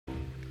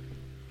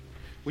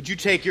Would you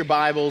take your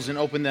Bibles and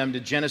open them to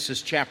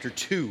Genesis chapter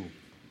 2?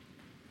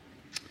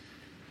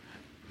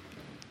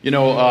 You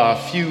know, a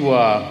few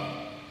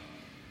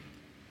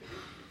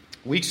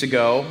weeks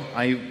ago,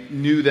 I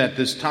knew that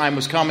this time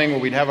was coming where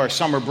we'd have our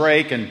summer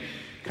break and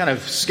kind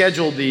of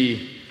scheduled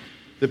the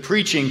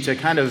preaching to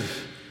kind of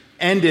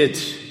end it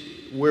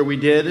where we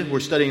did.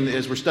 We're studying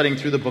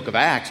through the book of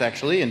Acts,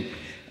 actually,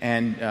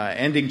 and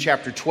ending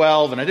chapter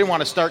 12. And I didn't want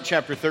to start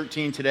chapter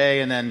 13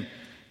 today and then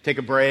take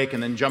a break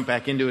and then jump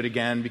back into it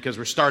again, because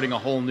we're starting a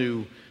whole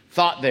new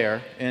thought there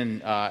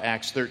in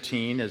Acts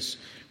 13 as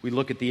we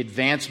look at the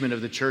advancement of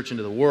the church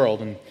into the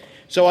world. And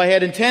so I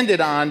had intended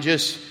on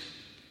just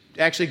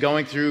actually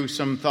going through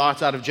some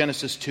thoughts out of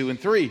Genesis 2 and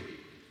 3.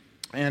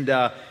 And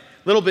a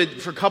little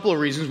bit for a couple of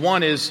reasons.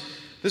 One is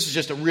this is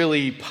just a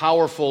really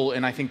powerful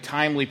and I think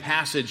timely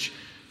passage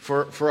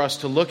for us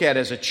to look at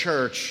as a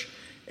church.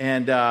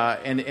 And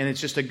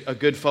it's just a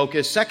good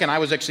focus. Second, I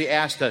was actually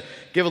asked to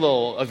give a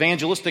little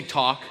evangelistic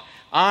talk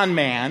on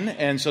man,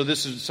 and so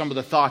this is some of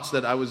the thoughts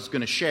that I was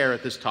going to share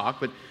at this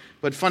talk.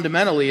 But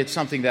fundamentally, it's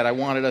something that I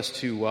wanted us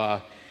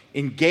to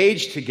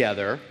engage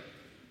together.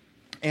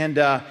 And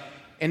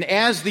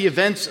as the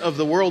events of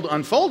the world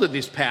unfolded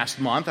this past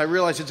month, I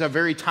realized it's a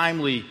very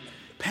timely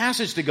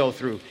passage to go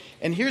through.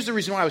 And here's the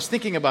reason why I was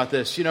thinking about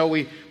this. You know,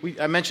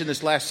 I mentioned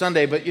this last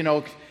Sunday, but you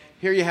know,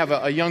 here you have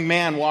a young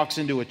man walks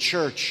into a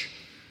church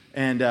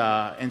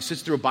and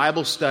sits through a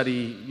Bible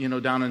study, you know,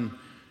 down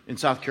in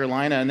South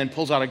Carolina, and then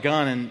pulls out a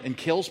gun and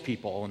kills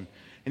people. And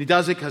he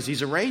does it because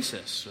he's a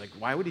racist. Like,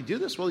 why would he do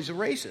this? Well, he's a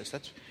racist.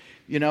 That's,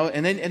 you know,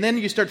 and then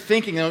you start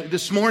thinking, you know,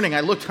 this morning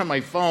I looked on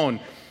my phone,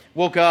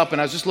 woke up,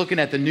 and I was just looking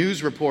at the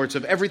news reports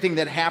of everything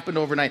that happened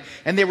overnight,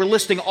 and they were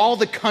listing all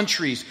the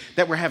countries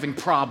that were having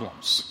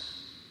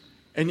problems.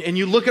 And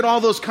you look at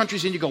all those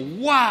countries and you go,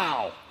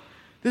 wow,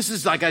 this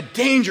is like a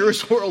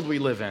dangerous world we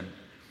live in.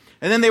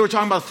 And then they were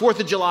talking about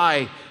 4th of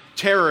July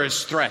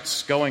terrorist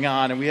threats going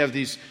on, and we have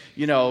these,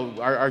 you know,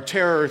 our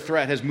terror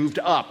threat has moved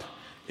up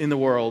in the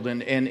world,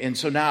 and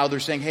so now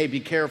they're saying, hey, be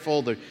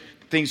careful,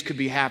 things could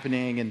be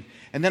happening,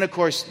 and then of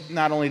course,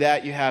 not only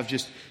that, you have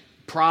just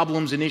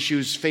problems and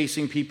issues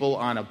facing people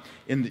on a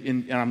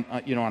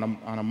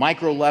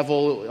micro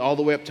level, all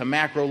the way up to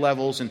macro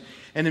levels, and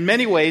in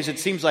many ways, it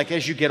seems like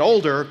as you get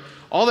older,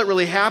 all that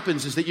really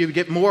happens is that you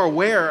get more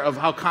aware of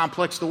how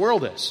complex the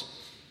world is,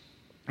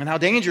 and how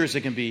dangerous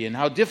it can be, and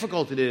how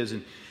difficult it is,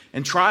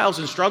 and trials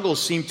and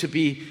struggles seem to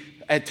be,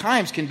 at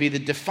times, can be the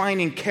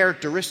defining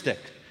characteristic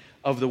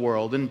of the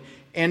world.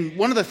 And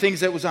one of the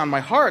things that was on my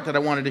heart that I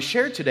wanted to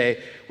share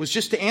today was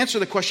just to answer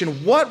the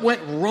question, what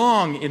went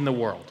wrong in the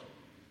world?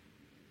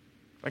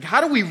 Like, how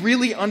do we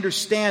really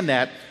understand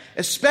that,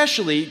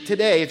 especially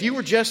today, if you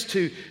were just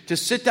to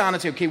sit down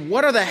and say, okay,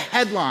 what are the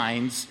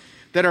headlines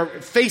that are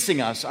facing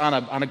us on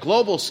a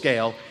global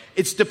scale?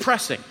 It's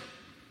depressing.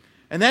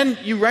 And then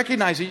you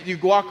recognize it, you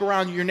walk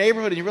around your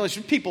neighborhood and you realize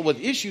there's people with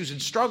issues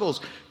and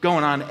struggles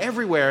going on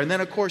everywhere. And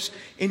then, of course,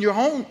 in your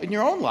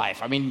own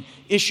life, I mean,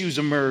 issues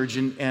emerge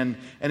and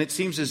it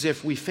seems as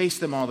if we face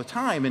them all the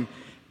time. And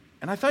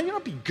I thought, you know,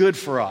 it'd be good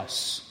for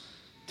us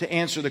to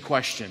answer the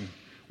question,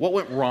 what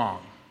went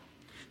wrong?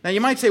 Now,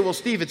 you might say, well,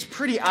 Steve, it's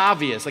pretty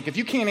obvious. Like, if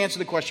you can't answer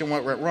the question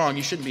what went wrong,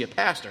 you shouldn't be a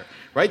pastor,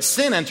 right?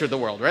 Sin entered the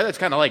world, right? That's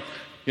kind of like,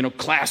 you know,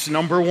 class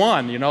number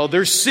one, you know,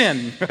 there's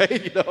sin,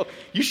 right? You know,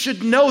 you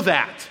should know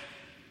that.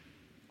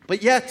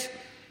 But yet,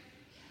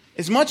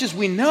 as much as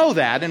we know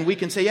that, and we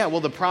can say, yeah,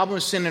 well, the problem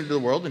is sin entered the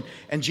world,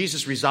 and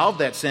Jesus resolved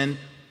that sin,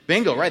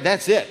 bingo, right?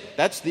 That's it.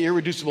 That's the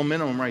irreducible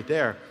minimum right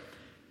there.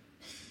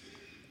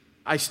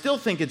 I still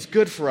think it's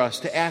good for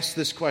us to ask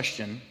this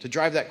question, to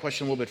drive that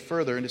question a little bit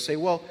further, and to say,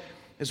 well,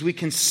 as we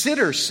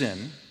consider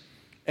sin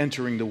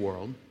entering the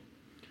world,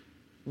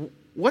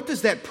 what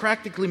does that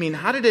practically mean?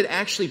 How did it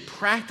actually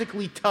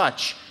practically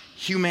touch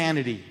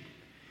humanity?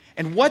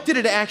 And what did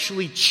it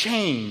actually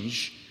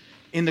change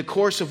in the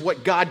course of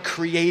what God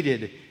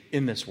created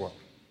in this world?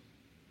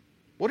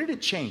 What did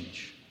it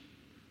change?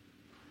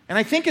 And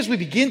I think as we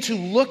begin to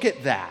look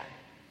at that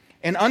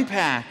and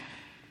unpack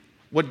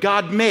what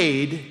God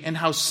made and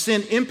how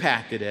sin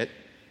impacted it,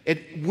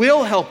 it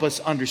will help us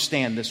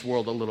understand this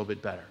world a little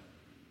bit better.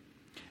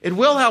 It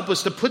will help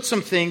us to put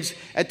some things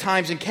at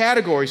times in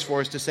categories for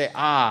us to say,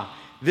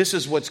 this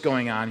is what's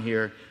going on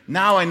here.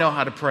 Now I know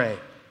how to pray.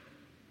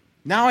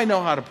 Now I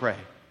know how to pray.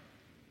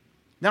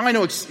 Now I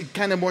know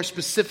kind of more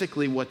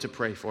specifically what to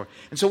pray for.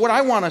 And so what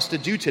I want us to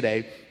do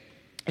today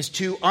is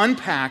to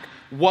unpack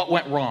what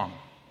went wrong.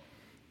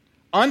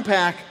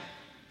 Unpack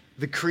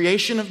the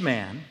creation of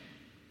man,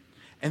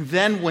 and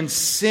then when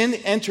sin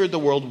entered the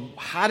world,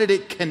 how did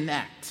it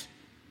connect?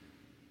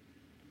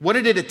 What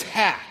did it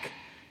attack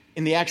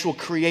in the actual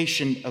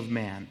creation of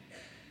man?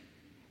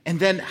 And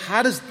then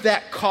how does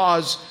that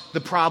cause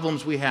the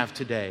problems we have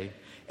today?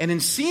 And in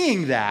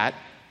seeing that,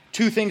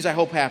 two things I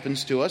hope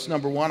happens to us.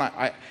 Number one,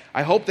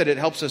 I hope that it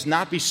helps us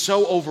not be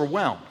so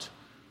overwhelmed.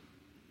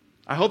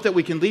 I hope that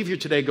we can leave here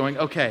today going,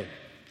 okay,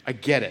 I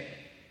get it.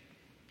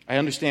 I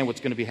understand what's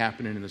going to be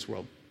happening in this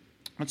world.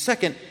 But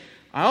second,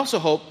 I also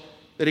hope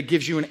that it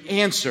gives you an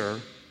answer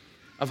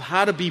of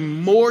how to be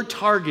more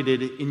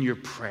targeted in your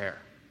prayer.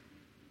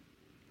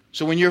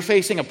 So when you're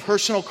facing a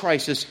personal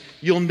crisis,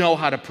 you'll know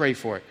how to pray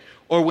for it.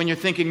 Or when you're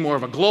thinking more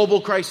of a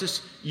global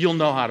crisis, you'll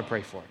know how to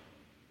pray for it.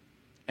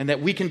 And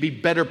that we can be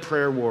better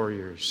prayer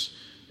warriors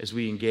as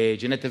we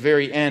engage. And at the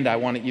very end, I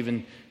want to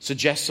even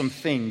suggest some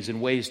things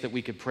and ways that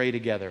we could pray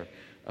together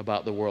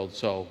about the world.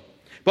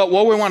 But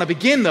what we want to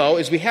begin, though,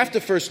 is we have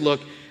to first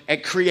look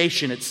at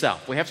creation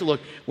itself. We have to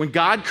look, when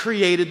God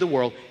created the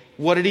world,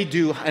 what did he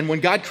do? And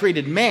when God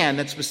created man,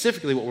 that's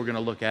specifically what we're going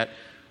to look at.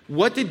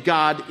 What did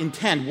God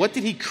intend? What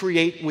did he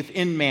create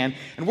within man?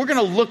 And we're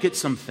going to look at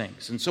some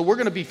things. And so we're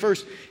going to be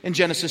first in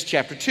Genesis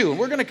chapter 2. And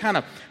we're going to kind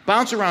of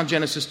bounce around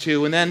Genesis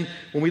 2. And then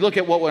when we look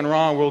at what went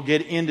wrong, we'll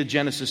get into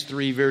Genesis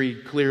 3 very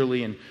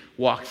clearly and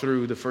walk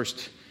through the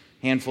first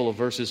handful of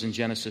verses in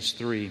Genesis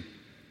 3.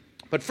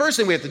 But first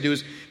thing we have to do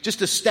is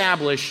just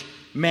establish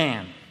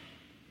man.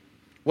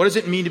 What does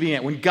it mean to be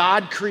man? When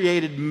God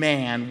created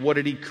man, what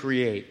did he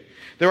create?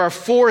 There are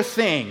 4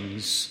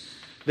 things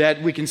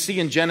that we can see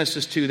in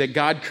Genesis 2 that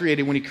God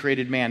created when he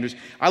created man.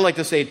 I like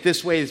to say it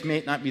this way. This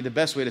may not be the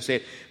best way to say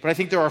it, but I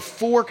think there are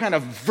 4 kind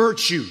of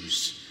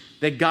virtues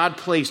that God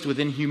placed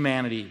within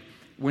humanity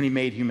when he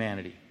made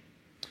humanity.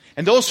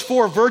 And those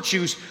 4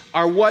 virtues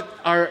are what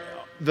are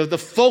the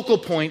focal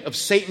point of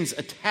Satan's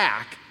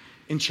attack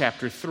in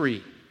chapter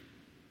 3.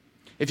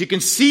 If you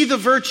can see the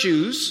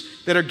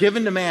virtues that are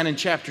given to man in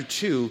chapter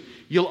 2,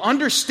 you'll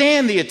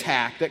understand the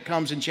attack that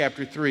comes in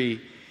chapter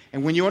 3.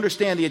 And when you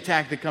understand the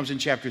attack that comes in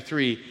chapter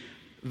 3,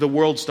 the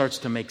world starts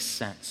to make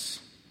sense.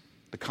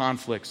 The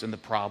conflicts and the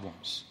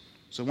problems.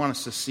 So I want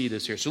us to see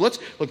this here. So let's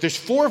look, there's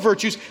 4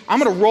 virtues. I'm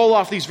going to roll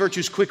off these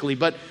virtues quickly,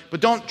 but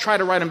don't try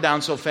to write them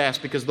down so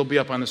fast because they'll be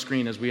up on the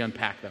screen as we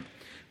unpack them.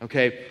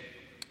 Okay?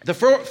 The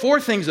 4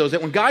 things, though, is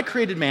that when God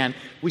created man,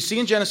 we see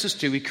in Genesis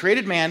 2, he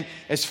created man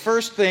as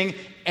first thing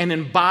an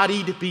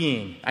embodied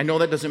being. I know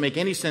that doesn't make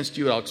any sense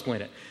to you, I'll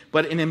explain it.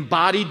 But an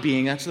embodied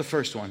being, that's the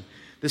first one.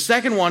 The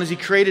second one is he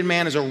created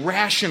man as a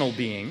rational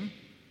being.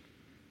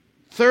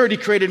 Third, he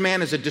created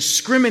man as a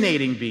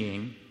discriminating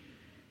being.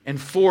 And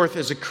fourth,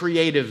 as a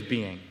creative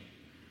being.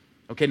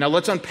 Okay, now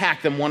let's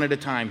unpack them one at a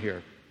time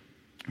here.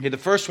 Okay, the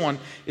first one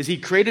is he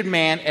created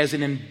man as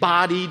an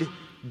embodied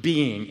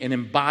being. An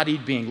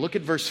embodied being. Look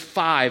at verse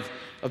 5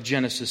 of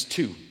Genesis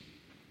 2.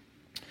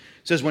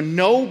 It says, when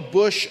no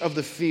bush of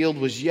the field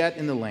was yet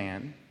in the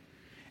land,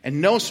 and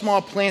no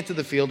small plant of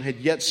the field had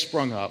yet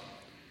sprung up,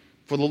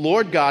 for the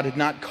Lord God had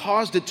not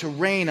caused it to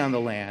rain on the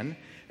land,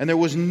 and there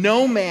was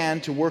no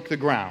man to work the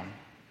ground.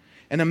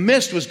 And a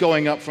mist was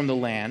going up from the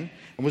land,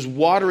 and was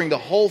watering the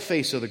whole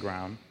face of the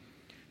ground.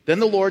 Then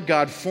the Lord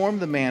God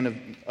formed the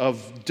man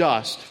of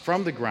dust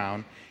from the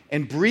ground,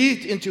 and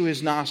breathed into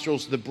his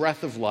nostrils the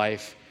breath of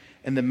life,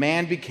 and the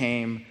man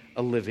became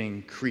a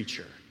living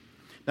creature.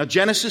 Now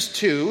Genesis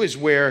 2 is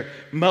where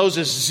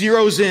Moses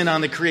zeroes in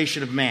on the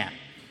creation of man.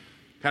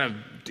 Kind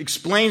of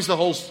explains the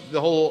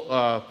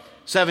whole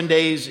 7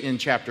 days in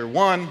chapter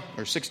 1,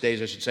 or 6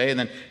 days I should say, and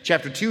then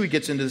chapter 2 he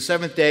gets into the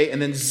 7th day,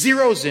 and then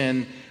zeroes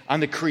in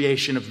on the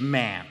creation of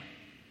man.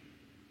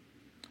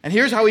 And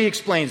here's how he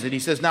explains it. He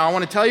says, now I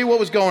want to tell you what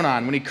was going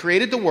on. When he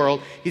created the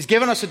world, he's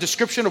given us a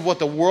description of what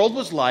the world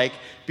was like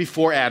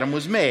before Adam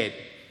was made.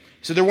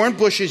 So there weren't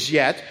bushes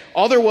yet.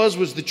 All there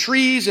was the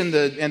trees and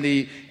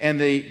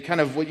the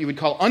kind of what you would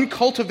call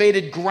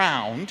uncultivated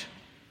ground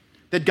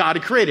that God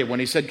had created. When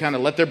he said kind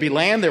of let there be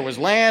land, there was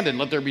land, and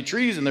let there be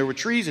trees, and there were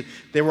trees, and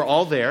they were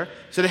all there.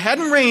 So it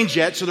hadn't rained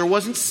yet, so there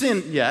wasn't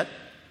sin yet,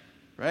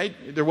 right?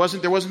 There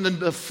wasn't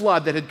the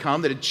flood that had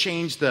come that had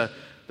changed the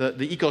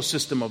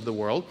ecosystem of the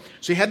world.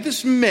 So you had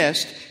this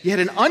mist, you had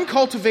an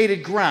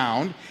uncultivated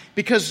ground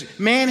because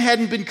man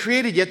hadn't been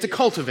created yet to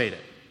cultivate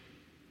it.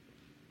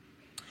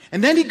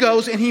 And then he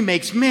goes and he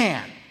makes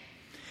man.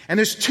 And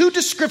there's 2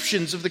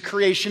 descriptions of the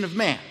creation of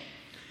man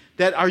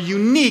that are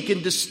unique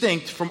and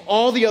distinct from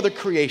all the other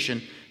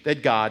creation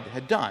that God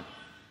had done.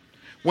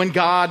 When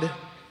God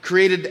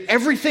created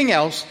everything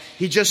else,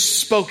 he just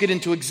spoke it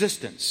into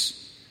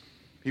existence.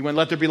 He went,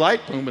 let there be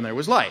light, boom, and there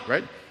was light,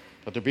 right?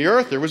 Let there be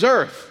earth, there was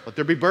earth. Let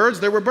there be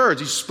birds, there were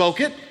birds. He spoke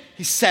it,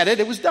 he said it,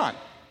 it was done.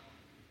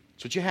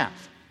 That's what you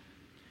have.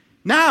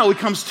 Now he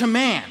comes to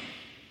man.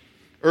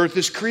 Earth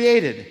is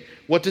created.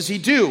 What does he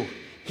do?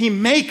 He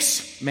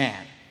makes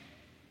man.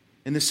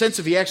 In the sense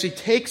of he actually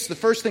takes, the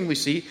first thing we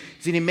see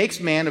is that he makes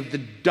man of the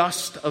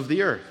dust of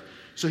the earth.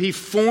 So he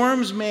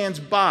forms man's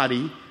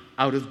body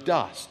out of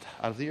dust,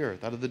 out of the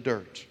earth, out of the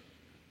dirt.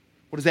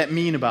 What does that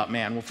mean about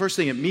man? Well, first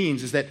thing it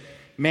means is that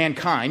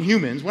mankind,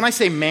 humans, when I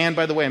say man,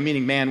 by the way, I'm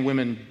meaning man,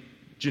 women,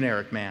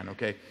 generic man,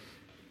 okay?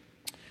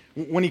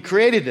 When he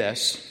created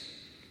this,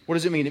 what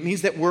does it mean? It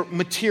means that we're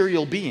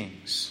material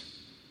beings.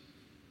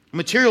 A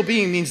material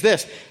being means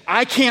this: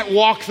 I can't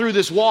walk through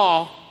this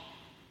wall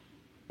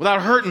without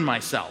hurting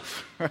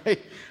myself,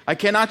 right? I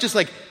cannot just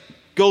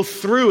go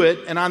through it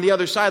and on the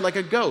other side like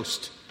a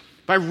ghost.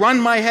 If I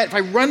run my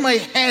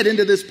head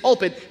into this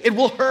pulpit, it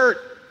will hurt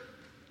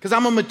because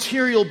I'm a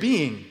material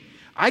being.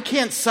 I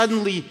can't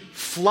suddenly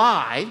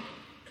fly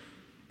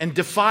and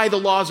defy the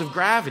laws of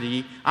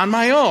gravity on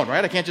my own,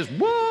 right? I can't just,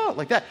 whoa,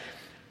 like that.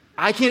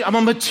 I'm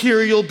a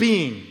material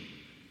being.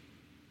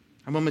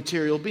 I'm a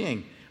material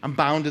being. I'm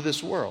bound to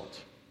this world.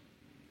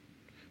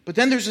 But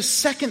then there's a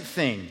second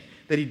thing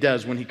that he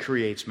does when he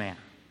creates man.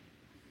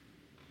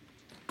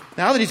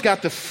 Now that he's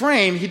got the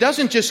frame, he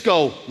doesn't just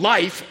go,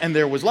 life, and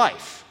there was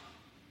life.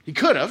 He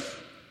could have.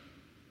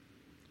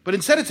 But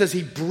instead it says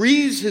he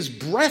breathes his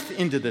breath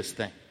into this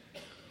thing.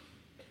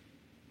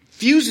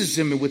 Fuses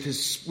him with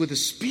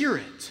his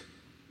spirit.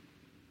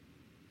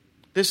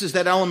 This is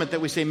that element that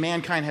we say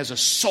mankind has a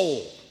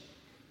soul.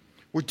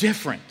 We're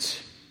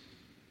different.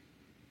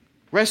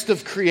 Rest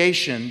of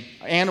creation,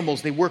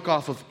 animals, they work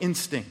off of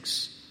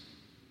instincts.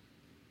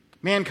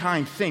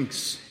 Mankind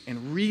thinks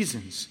and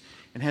reasons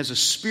and has a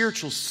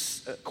spiritual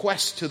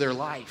quest to their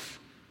life.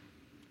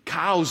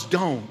 Cows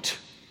don't.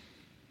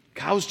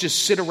 Cows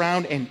just sit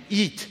around and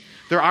eat.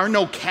 There are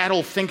no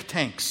cattle think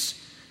tanks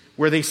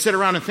where they sit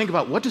around and think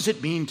about what does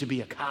it mean to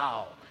be a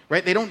cow,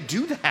 right? They don't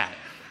do that,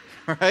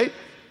 right?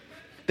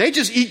 They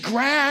just eat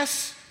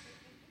grass,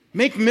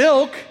 make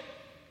milk,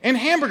 and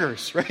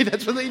hamburgers, right?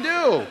 That's what they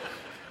do.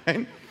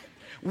 Right?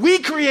 We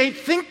create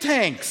think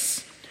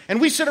tanks, and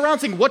we sit around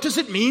saying, what does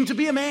it mean to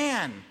be a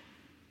man?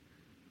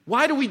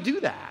 Why do we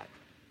do that?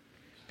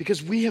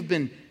 Because we have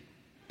been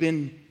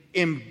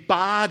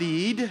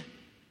embodied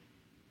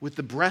with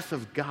the breath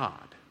of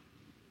God.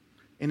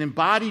 An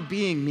embodied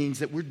being means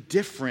that we're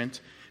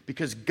different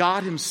because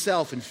God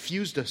himself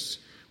infused us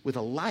with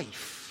a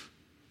life,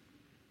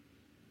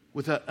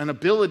 with an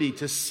ability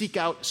to seek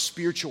out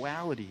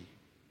spirituality,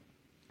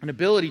 an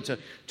ability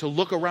to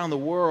look around the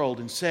world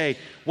and say,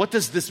 what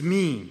does this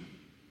mean?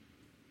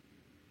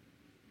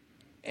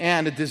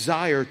 And a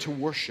desire to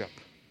worship.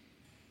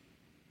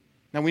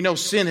 Now we know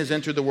sin has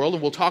entered the world,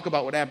 and we'll talk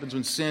about what happens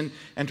when sin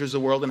enters the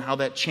world and how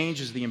that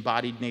changes the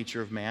embodied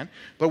nature of man.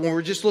 But when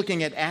we're just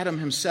looking at Adam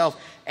himself,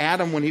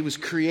 Adam, when he was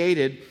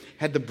created,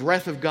 had the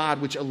breath of God,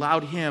 which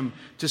allowed him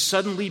to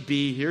suddenly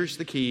be, here's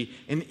the key,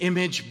 an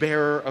image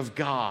bearer of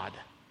God.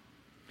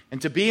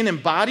 And to be an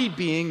embodied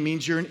being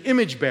means you're an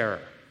image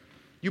bearer.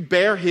 You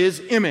bear his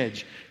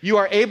image. You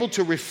are able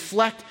to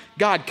reflect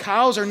God.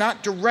 Cows are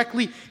not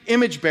directly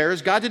image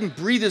bearers. God didn't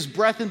breathe his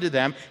breath into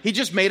them. He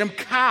just made them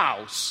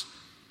cows.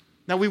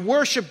 Now, we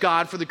worship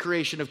God for the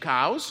creation of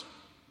cows,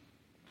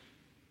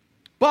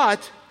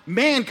 but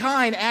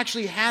mankind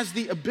actually has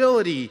the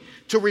ability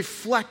to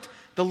reflect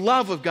the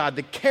love of God,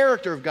 the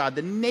character of God,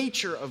 the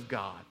nature of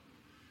God.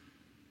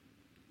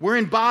 We're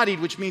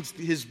embodied, which means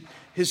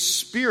his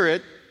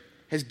spirit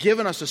has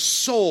given us a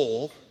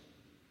soul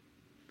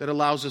that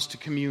allows us to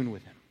commune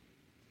with him.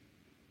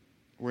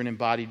 We're an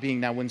embodied being.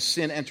 Now, when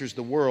sin enters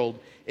the world,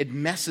 it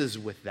messes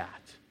with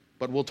that,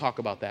 but we'll talk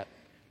about that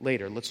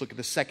later. Let's look at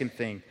the second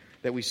thing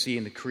that we see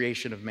in the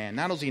creation of man.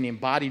 Not only is he an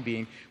embodied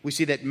being, we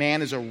see that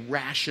man is a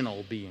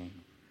rational being.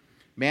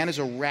 Man is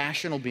a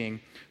rational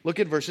being. Look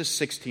at verses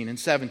 16 and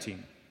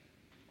 17.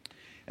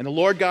 And the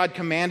Lord God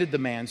commanded the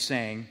man,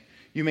 saying,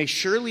 you may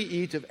surely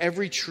eat of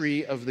every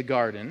tree of the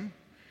garden,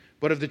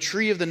 but of the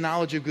tree of the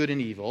knowledge of good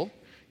and evil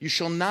you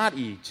shall not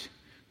eat,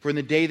 for in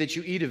the day that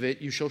you eat of it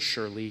you shall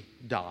surely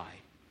die.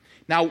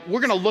 Now,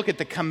 we're going to look at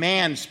the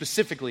command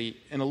specifically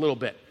in a little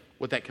bit,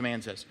 what that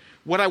command says.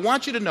 What I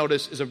want you to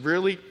notice is a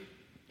really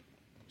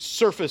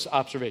surface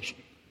observation.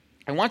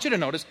 I want you to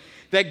notice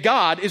that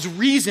God is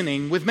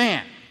reasoning with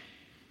man.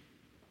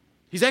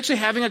 He's actually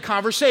having a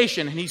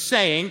conversation, and he's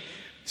saying,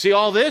 see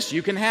all this?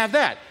 You can have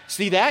that.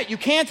 See that? You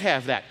can't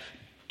have that.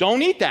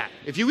 Don't eat that.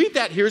 If you eat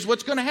that, here's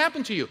what's going to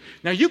happen to you.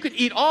 Now, you could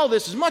eat all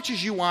this as much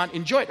as you want,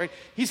 enjoy it, right?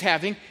 He's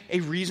having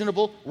a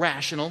reasonable,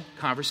 rational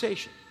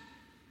conversation.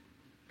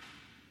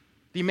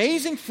 The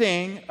amazing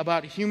thing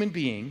about human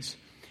beings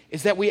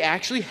is that we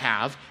actually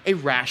have a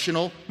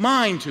rational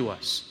mind to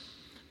us.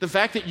 The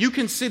fact that you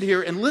can sit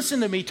here and listen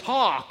to me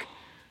talk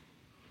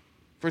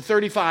for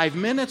 35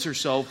 minutes or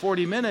so,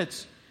 40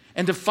 minutes,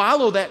 and to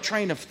follow that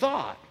train of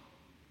thought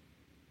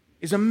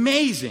is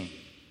amazing.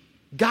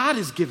 God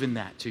has given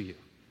that to you.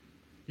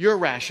 You're a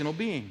rational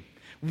being.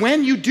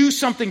 When you do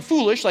something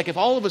foolish, like if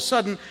all of a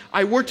sudden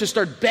I were to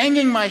start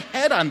banging my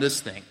head on this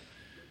thing,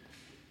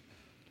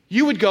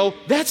 you would go,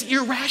 that's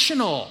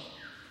irrational,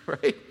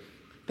 right?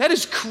 That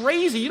is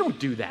crazy. You don't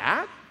do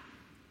that.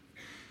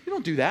 You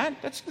don't do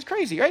that. That's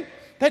crazy, right?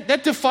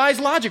 That defies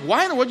logic.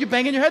 Why in the world are you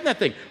banging your head in that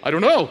thing? I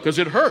don't know, because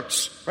it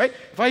hurts, right?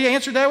 If I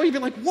answered that way, you'd be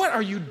like, what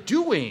are you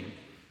doing?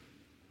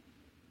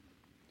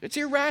 It's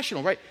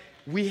irrational, right?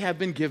 We have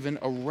been given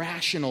a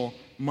rational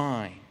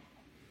mind,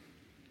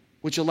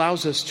 which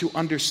allows us to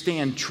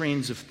understand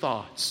trains of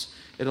thoughts.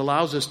 It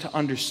allows us to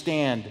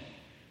understand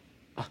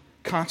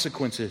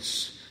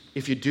consequences.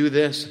 If you do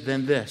this,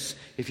 then this.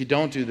 If you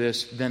don't do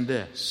this, then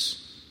this.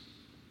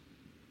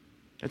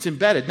 It's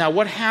embedded. Now,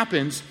 what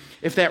happens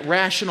if that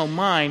rational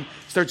mind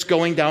starts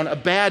going down a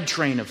bad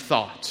train of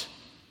thought?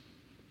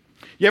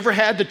 You ever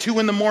had the 2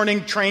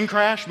 a.m. train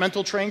crash,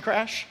 mental train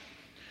crash?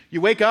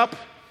 You wake up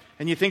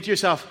and you think to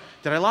yourself,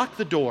 did I lock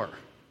the door?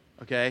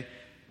 Okay,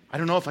 I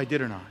don't know if I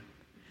did or not.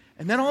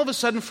 And then all of a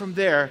sudden from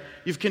there,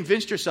 you've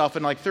convinced yourself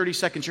in like 30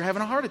 seconds you're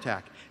having a heart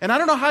attack. And I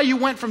don't know how you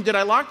went from, did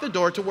I lock the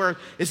door, to where,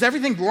 is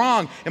everything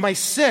wrong? Am I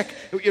sick?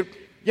 You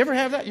ever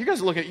have that? You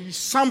guys look at,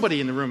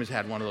 somebody in the room has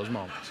had one of those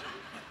moments.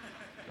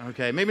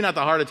 Okay, maybe not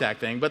the heart attack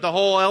thing, but the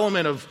whole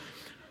element of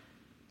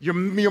your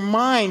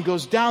mind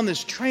goes down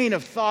this train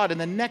of thought,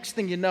 and the next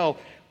thing you know,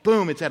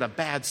 boom, it's at a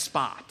bad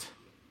spot.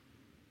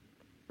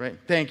 Right?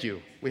 Thank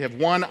you. We have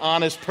one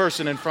honest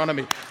person in front of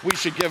me. We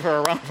should give her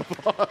a round of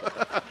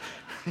applause.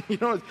 You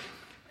know,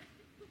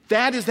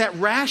 that is that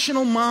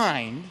rational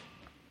mind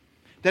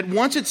that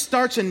once it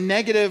starts a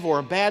negative or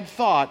a bad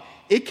thought,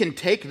 it can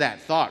take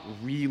that thought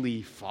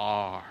really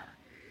far. Do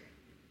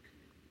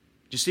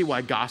you see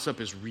why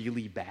gossip is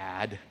really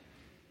bad?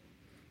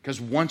 Because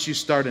once you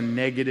start a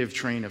negative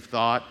train of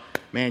thought,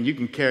 man, you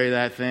can carry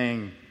that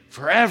thing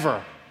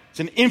forever. It's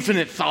an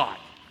infinite thought.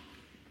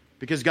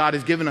 Because God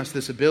has given us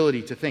this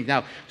ability to think.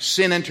 Now,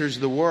 sin enters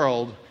the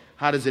world.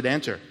 How does it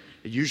enter?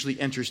 It usually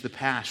enters the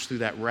past through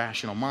that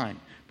rational mind.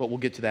 But we'll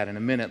get to that in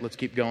a minute. Let's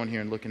keep going here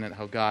and looking at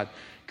how God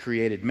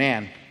created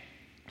man.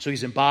 So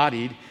he's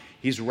embodied,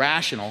 he's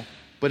rational,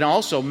 but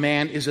also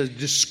man is a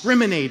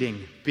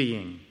discriminating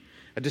being.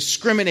 A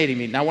discriminating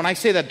being. Now, when I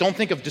say that, don't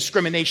think of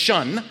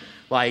discrimination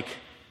like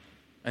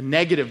the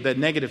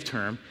negative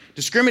term.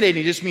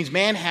 Discriminating just means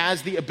man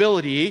has the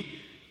ability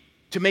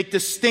to make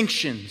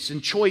distinctions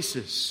and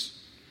choices.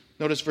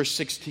 Notice verse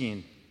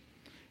 16.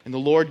 And the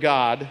Lord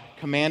God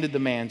commanded the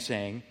man,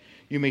 saying,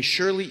 you may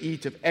surely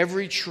eat of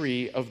every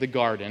tree of the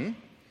garden,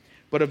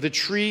 but of the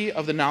tree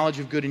of the knowledge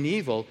of good and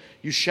evil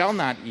you shall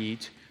not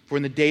eat, for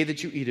in the day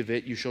that you eat of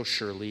it you shall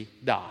surely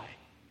die.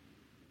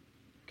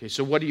 Okay,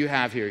 so what do you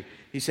have here?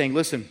 He's saying,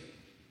 listen,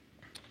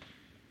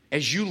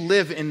 as you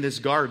live in this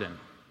garden,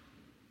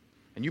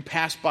 and you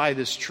pass by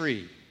this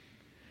tree,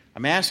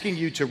 I'm asking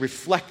you to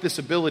reflect this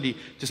ability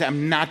to say,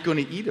 I'm not going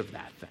to eat of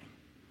that thing.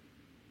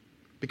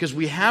 Because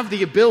we have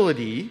the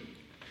ability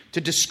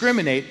to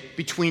discriminate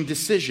between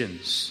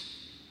decisions.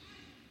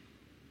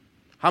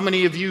 How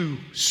many of you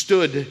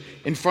stood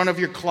in front of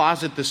your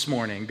closet this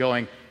morning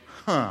going,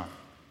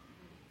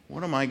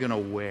 what am I going to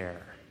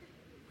wear?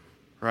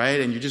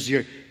 Right? And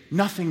you're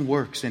nothing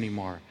works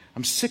anymore.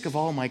 I'm sick of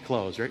all my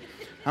clothes, right?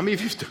 How many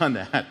of you have done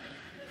that?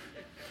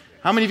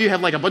 How many of you have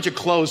like a bunch of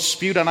clothes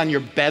spewed out on your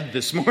bed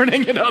this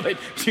morning? You know,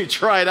 you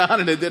try it on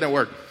and it didn't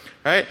work,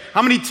 right?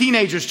 How many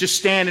teenagers just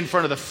stand in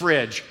front of the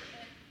fridge?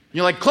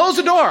 You're like, close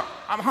the door.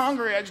 I'm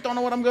hungry. I just don't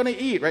know what I'm going to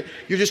eat, right?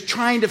 You're just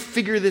trying to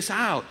figure this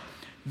out.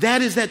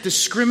 That is that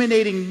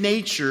discriminating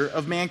nature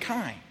of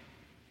mankind.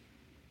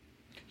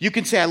 You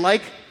can say, I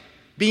like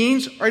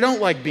beans or I don't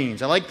like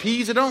beans. I like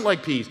peas, I don't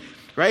like peas,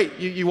 right?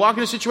 You walk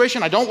in a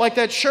situation, I don't like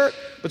that shirt,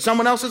 but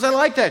someone else says, I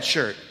like that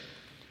shirt.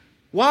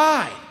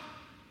 Why?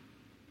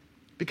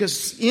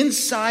 Because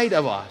inside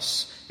of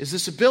us is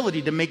this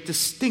ability to make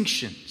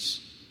distinctions.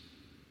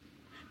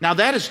 Now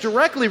that is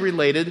directly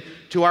related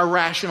to our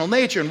rational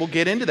nature, and we'll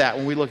get into that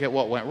when we look at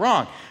what went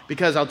wrong.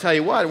 Because I'll tell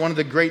you what, one of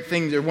the great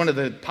things, or one of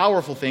the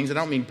powerful things, and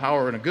I don't mean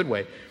power in a good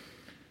way,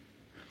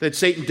 that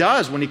Satan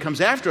does when he comes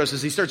after us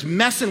is he starts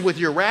messing with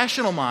your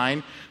rational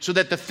mind so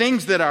that the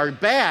things that are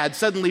bad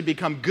suddenly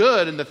become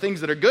good and the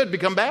things that are good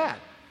become bad.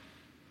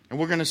 And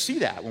we're going to see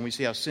that when we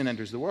see how sin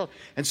enters the world.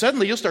 And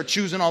suddenly you'll start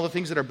choosing all the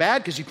things that are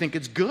bad because you think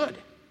it's good.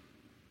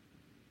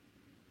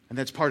 And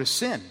that's part of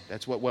sin.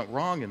 That's what went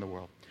wrong in the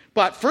world.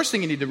 But first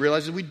thing you need to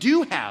realize is we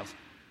do have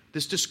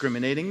this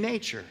discriminating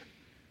nature.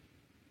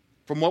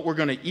 From what we're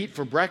going to eat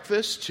for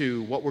breakfast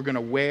to what we're going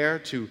to wear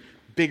to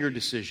bigger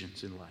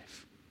decisions in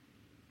life.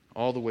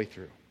 All the way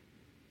through.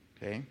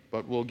 Okay?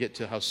 But we'll get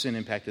to how sin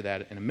impacted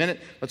that in a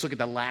minute. Let's look at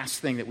the last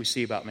thing that we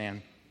see about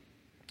man.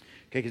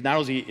 Okay, because not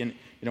only is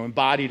he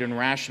embodied and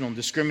rational and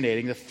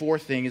discriminating, the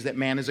fourth thing is that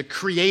man is a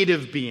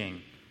creative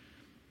being.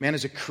 Man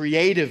is a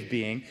creative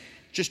being.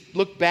 Just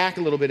look back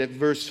a little bit at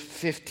verse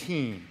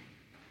 15.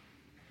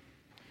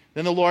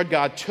 Then the Lord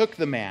God took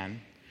the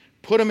man,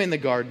 put him in the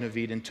Garden of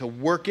Eden to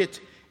work it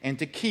and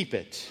to keep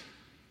it.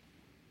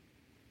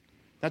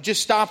 Now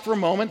just stop for a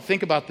moment,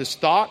 think about this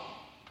thought.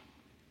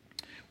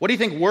 What do you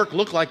think work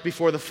looked like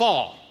before the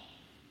fall?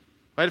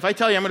 Right? If I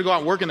tell you I'm going to go out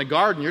and work in the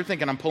garden, you're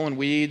thinking I'm pulling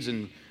weeds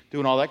and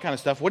doing all that kind of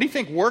stuff. What do you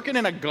think working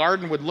in a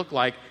garden would look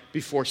like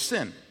before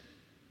sin?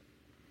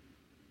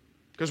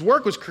 Because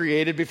work was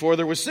created before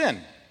there was sin.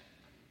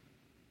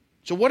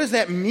 So what does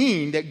that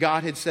mean that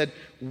God had said,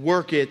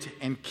 work it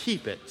and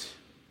keep it?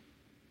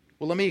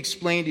 Well, let me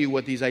explain to you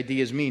what these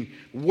ideas mean.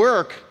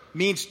 Work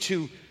means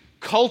to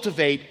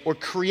cultivate or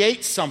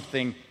create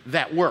something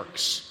that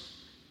works.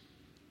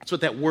 That's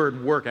what that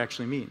word work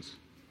actually means.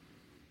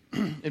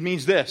 It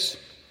means this.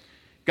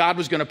 God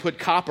was going to put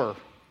copper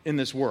in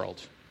this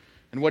world.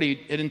 And what he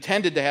had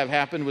intended to have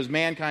happen was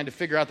mankind to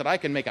figure out that I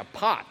can make a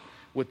pot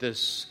with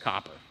this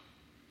copper.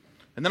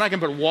 And then I can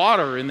put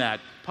water in that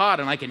pot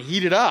and I can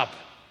heat it up.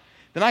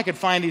 Then I can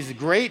find these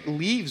great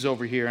leaves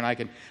over here and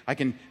I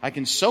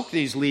can soak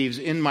these leaves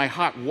in my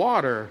hot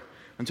water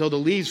until the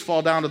leaves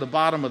fall down to the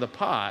bottom of the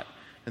pot.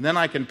 And then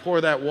I can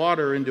pour that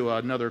water into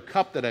another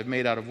cup that I've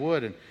made out of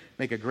wood and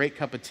make a great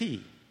cup of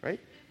tea,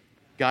 right?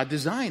 God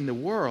designed the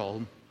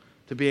world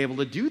to be able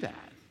to do that.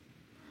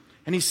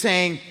 And he's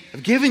saying,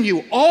 I've given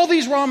you all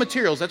these raw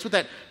materials. That's what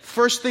that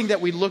first thing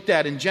that we looked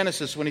at in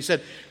Genesis when he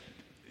said,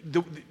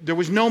 there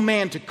was no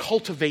man to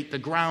cultivate the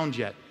ground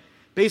yet.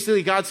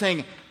 Basically, God's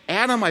saying,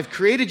 Adam, I've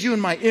created you in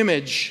my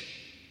image.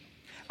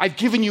 I've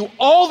given you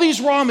all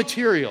these raw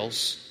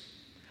materials.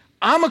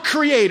 I'm a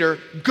creator.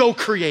 Go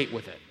create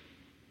with it.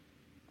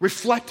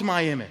 Reflect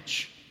my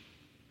image.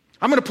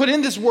 I'm going to put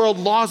in this world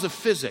laws of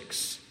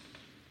physics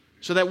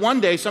so that one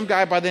day some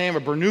guy by the name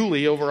of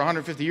Bernoulli over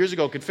 150 years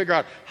ago could figure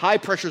out high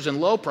pressures and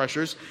low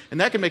pressures,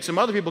 and that can make some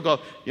other people go,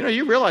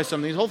 you realize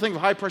something, this whole thing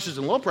of high pressures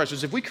and low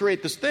pressures, if we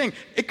create this thing,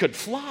 it could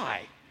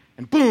fly.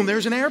 And boom,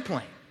 there's an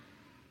airplane.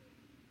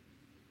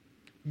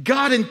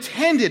 God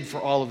intended for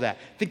all of that.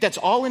 I think that's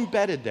all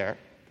embedded there.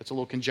 That's a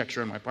little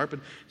conjecture on my part, but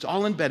it's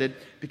all embedded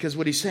because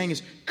what he's saying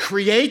is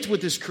create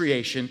with this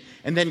creation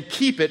and then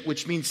keep it,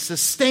 which means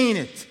sustain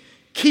it.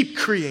 Keep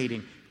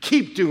creating.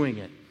 Keep doing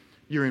it.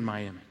 You're in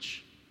my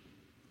image.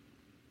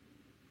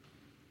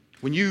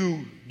 When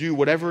you do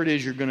whatever it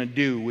is you're going to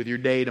do with your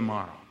day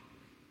tomorrow,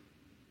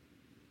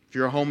 if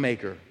you're a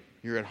homemaker,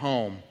 you're at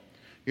home,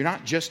 you're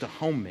not just a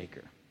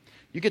homemaker.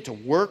 You get to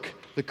work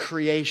the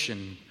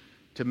creation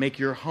to make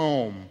your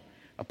home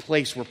a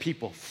place where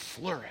people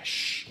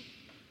flourish.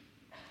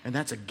 And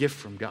that's a gift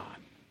from God.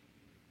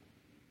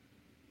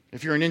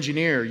 If you're an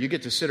engineer, you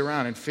get to sit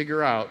around and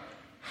figure out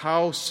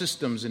how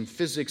systems and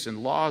physics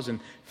and laws and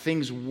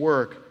things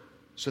work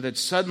so that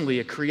suddenly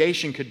a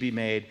creation could be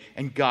made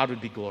and God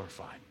would be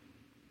glorified.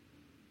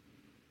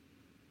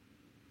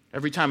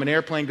 Every time an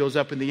airplane goes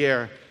up in the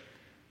air,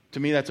 to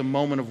me that's a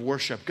moment of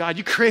worship. God,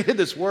 you created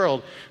this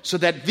world so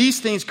that these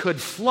things could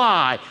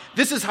fly.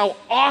 This is how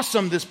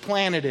awesome this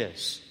planet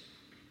is.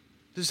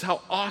 This is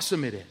how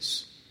awesome it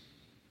is.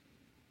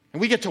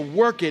 And we get to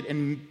work it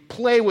and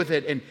play with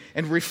it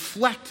and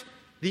reflect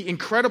the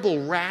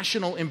incredible,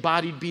 rational,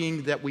 embodied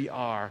being that we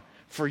are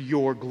for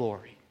your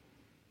glory.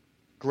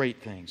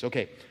 Great things.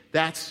 Okay,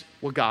 that's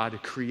what God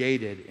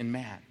created in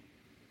man.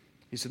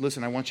 He said,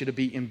 listen, I want you to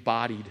be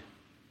embodied.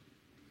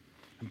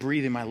 I'm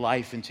breathing my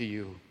life into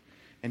you.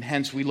 And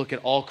hence we look at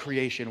all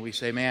creation and we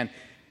say, man,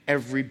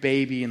 every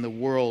baby in the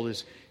world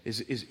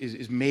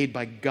is made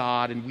by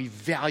God, and we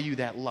value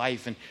that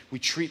life and we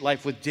treat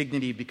life with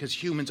dignity because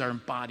humans are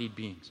embodied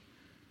beings.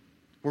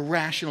 We're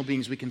rational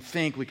beings. We can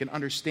think, we can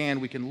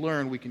understand, we can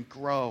learn, we can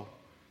grow.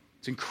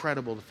 It's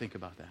incredible to think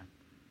about that.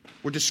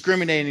 We're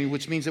discriminating,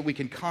 which means that we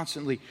can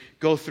constantly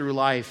go through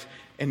life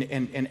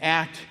and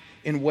act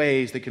in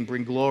ways that can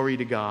bring glory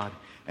to God.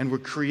 And we're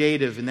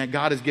creative, and that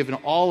God has given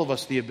all of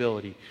us the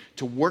ability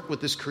to work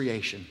with this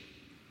creation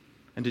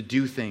and to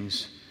do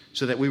things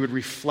so that we would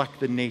reflect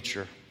the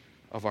nature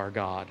of our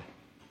God.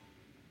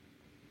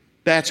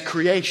 That's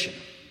creation.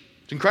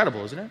 It's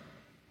incredible, isn't it?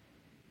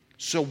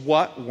 So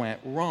what went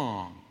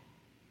wrong?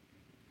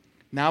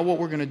 Now what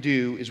we're going to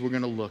do is we're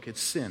going to look at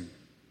sin.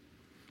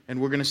 And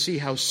we're going to see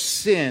how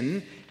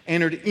sin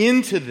entered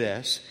into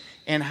this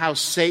and how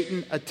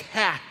Satan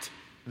attacked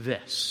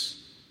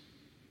this.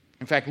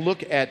 In fact,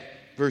 look at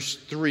verse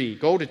 3.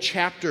 Go to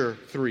chapter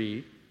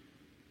 3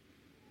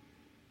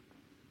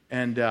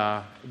 and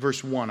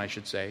verse 1, I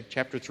should say.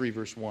 Chapter 3,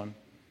 verse 1.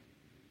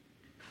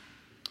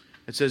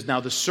 It says, now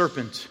the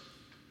serpent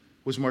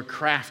was more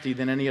crafty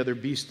than any other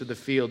beast of the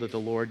field that the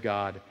Lord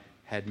God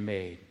had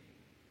made.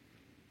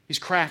 He's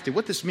crafty.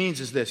 What this means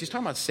is this. He's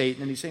talking about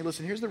Satan, and he's saying,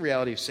 listen, here's the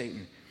reality of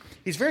Satan.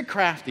 He's very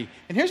crafty.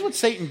 And here's what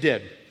Satan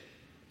did.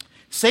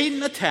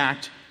 Satan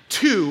attacked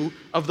 2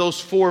 of those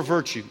 4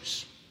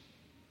 virtues.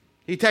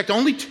 He attacked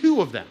only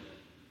 2 of them.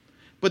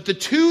 But the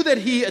 2 that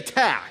he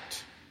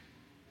attacked,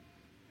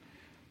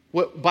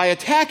 by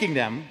attacking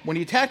them, when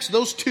he attacks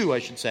those 2, I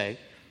should say,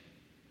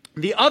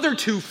 the other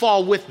 2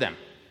 fall with them.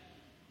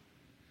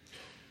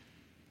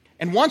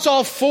 And once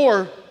all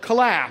 4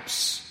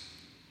 collapse,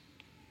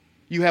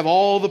 you have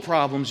all the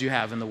problems you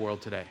have in the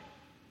world today.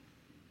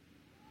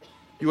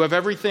 You have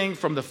everything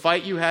from the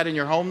fight you had in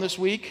your home this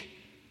week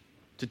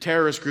to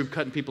terrorist group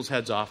cutting people's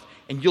heads off,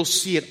 and you'll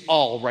see it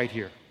all right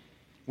here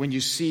when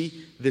you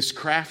see this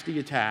crafty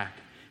attack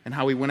and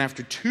how he went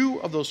after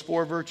 2 of those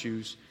 4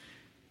 virtues,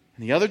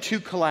 and the other 2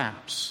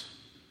 collapse,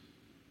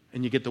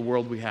 and you get the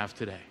world we have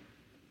today.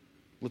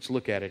 Let's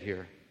look at it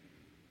here.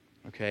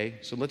 Okay,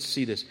 so let's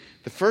see this.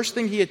 The first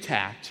thing he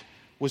attacked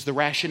was the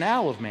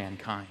rationale of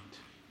mankind.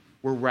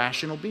 We're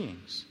rational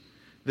beings.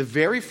 The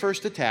very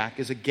first attack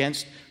is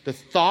against the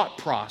thought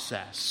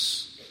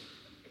process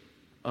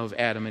of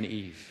Adam and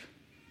Eve.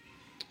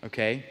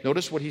 Okay,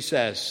 notice what he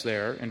says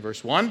there in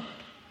verse 1.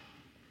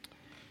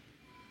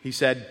 He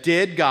said,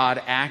 did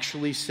God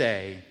actually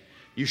say,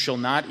 you shall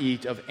not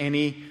eat of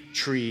any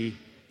tree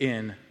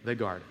in the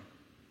garden?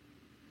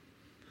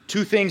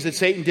 2 things that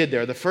Satan did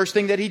there. The first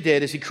thing that he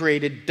did is he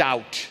created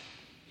doubt.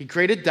 He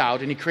created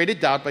doubt, and he created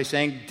doubt by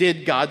saying,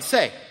 did God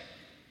say?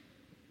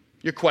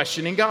 You're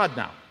questioning God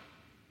now.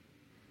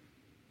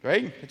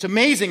 Right? It's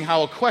amazing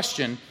how a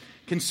question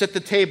can set the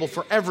table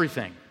for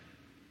everything.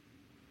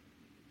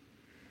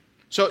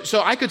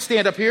 So I could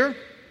stand up here,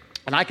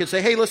 and I could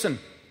say, hey, listen,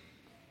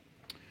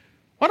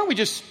 Why don't we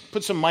just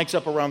put some mics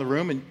up around the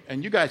room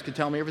and you guys could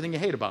tell me everything you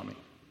hate about me,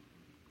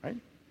 right?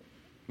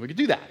 We could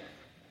do that.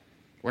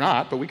 We're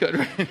not, but we could.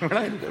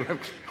 Right?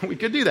 We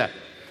could do that.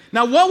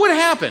 Now, what would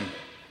happen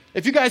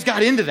if you guys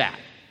got into that?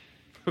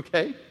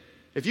 Okay?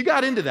 If you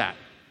got into that,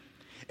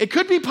 it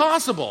could be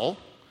possible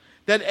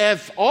that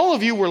if all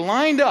of you were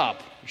lined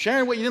up,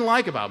 sharing what you didn't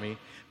like about me,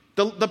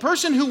 the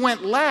person who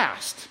went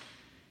last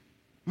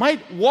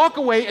might walk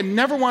away and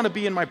never want to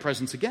be in my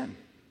presence again.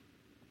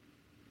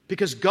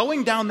 Because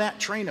going down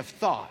that train of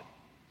thought,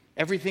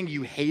 everything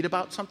you hate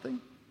about something,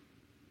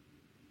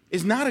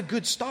 is not a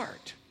good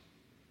start.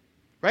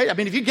 Right? I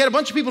mean, if you get a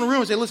bunch of people in a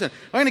room and say, listen,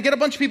 I'm going to get a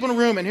bunch of people in a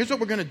room and here's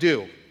what we're going to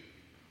do.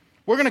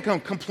 We're going to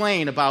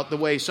complain about the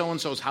way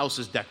so-and-so's house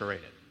is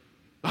decorated.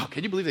 Oh,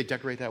 can you believe they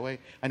decorate that way?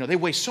 I know, they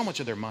waste so much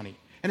of their money.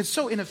 And it's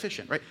so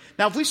inefficient, right?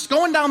 Now, if we're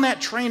going down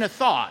that train of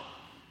thought,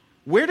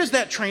 where does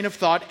that train of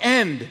thought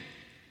end?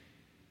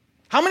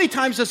 How many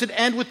times does it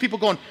end with people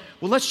going,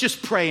 well, let's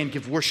just pray and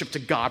give worship to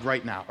God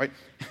right now, right?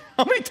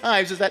 How many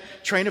times does that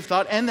train of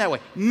thought end that way?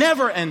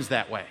 Never ends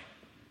that way.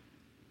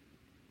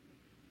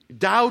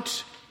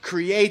 Doubt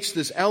creates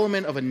this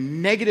element of a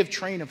negative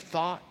train of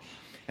thought.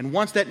 And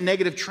once that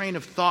negative train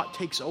of thought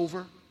takes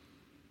over,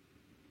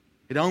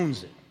 it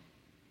owns it.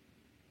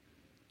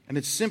 And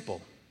it's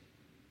simple.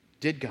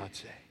 Did God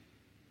say?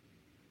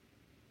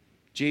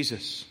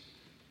 Jesus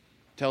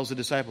tells the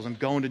disciples, I'm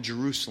going to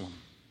Jerusalem.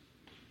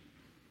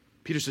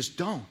 Peter says,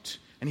 don't.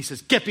 And he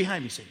says, get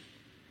behind me, Satan.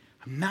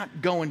 I'm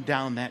not going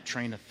down that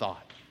train of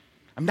thought.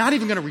 I'm not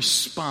even going to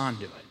respond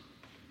to it.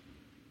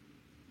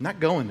 I'm not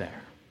going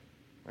there.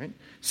 Right?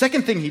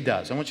 Second thing he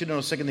does, I want you to know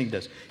the second thing he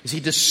does, is he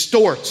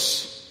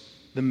distorts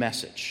the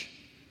message.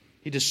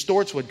 He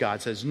distorts what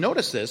God says.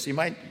 Notice this, you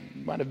might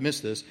have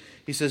missed this.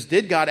 He says,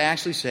 did God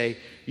actually say,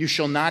 you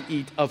shall not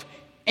eat of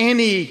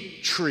any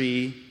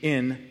tree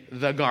in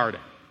the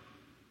garden?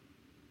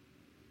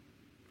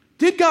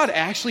 Did God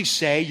actually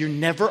say you're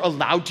never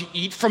allowed to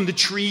eat from the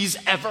trees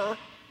ever?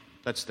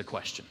 That's the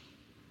question.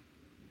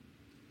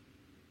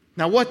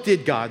 Now, what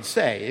did God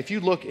say? If you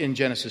look in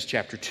Genesis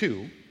chapter 2,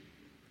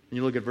 and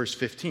you look at verse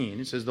 15,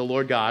 it says, the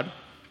Lord God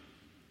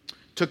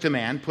took the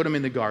man, put him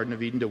in the Garden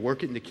of Eden to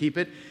work it and to keep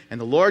it. And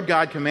the Lord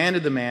God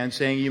commanded the man,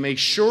 saying, you may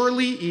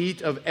surely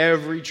eat of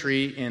every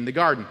tree in the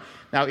garden.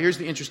 Now, here's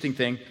the interesting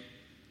thing.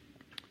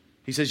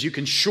 He says you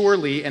can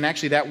surely, and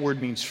actually that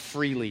word means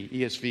freely.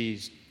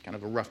 ESV's kind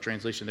of a rough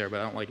translation there, but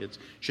I don't like it. It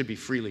should be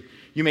freely.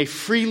 You may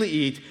freely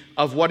eat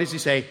of, what does he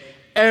say?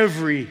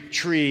 Every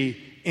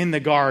tree in the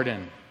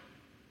garden.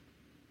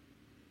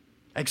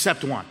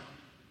 Except one.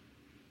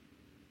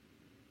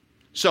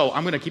 So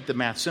I'm going to keep the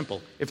math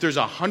simple. If there's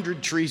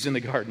 100 trees in the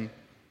garden,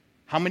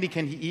 how many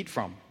can he eat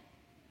from?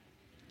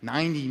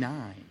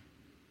 99.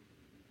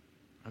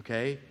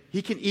 Okay?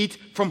 He can eat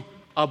from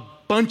a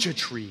bunch of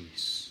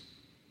trees.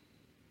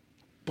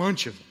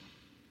 Bunch of them.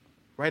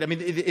 Right? I mean,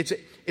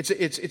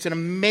 it's an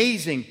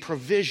amazing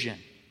provision.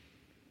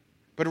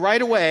 But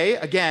right away,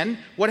 again,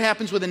 what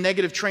happens with a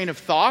negative train of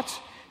thought?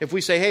 If we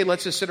say, hey,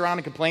 let's just sit around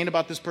and complain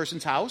about this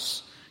person's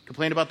house,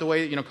 complain about the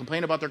way,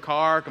 complain about their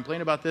car,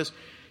 complain about this,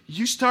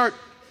 you start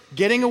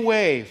getting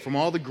away from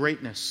all the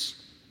greatness.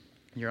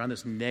 You're on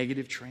this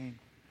negative train.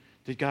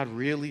 Did God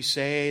really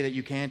say that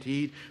you can't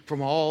eat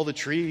from all the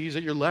trees,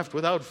 that you're left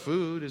without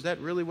food? Is that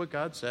really what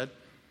God said?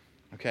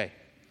 Okay.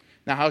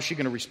 Now, how's she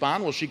going to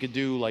respond? Well, she could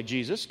do like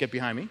Jesus, get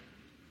behind me.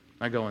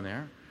 Not going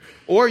there.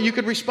 Or you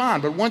could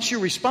respond. But once you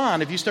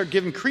respond, if you start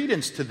giving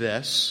credence to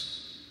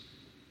this,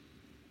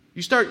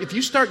 if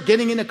you start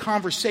getting in a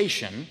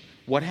conversation,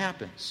 what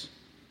happens?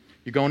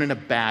 You're going in a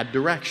bad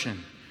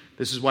direction.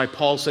 This is why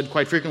Paul said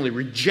quite frequently,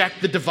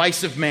 reject the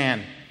divisive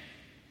man.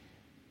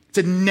 It's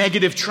a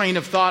negative train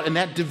of thought, and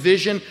that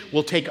division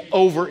will take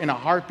over in a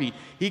heartbeat.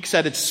 He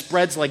said it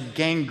spreads like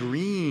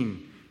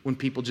gangrene when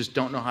people just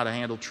don't know how to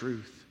handle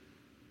truth.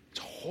 It's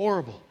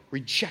horrible.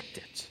 Reject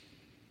it.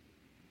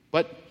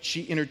 But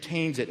she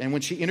entertains it. And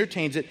when she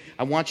entertains it,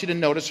 I want you to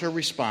notice her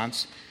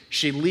response.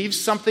 She leaves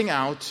something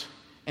out,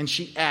 and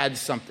she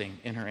adds something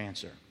in her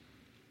answer.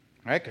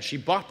 All right? Because she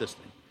bought this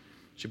thing.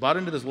 She bought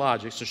into this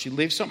logic, so she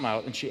leaves something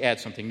out, and she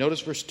adds something. Notice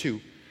verse 2.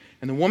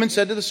 And the woman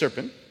said to the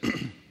serpent,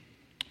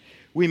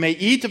 we may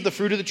eat of the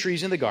fruit of the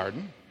trees in the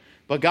garden,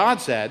 but God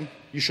said,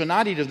 you shall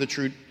not eat of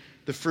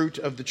the fruit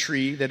of the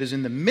tree that is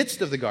in the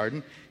midst of the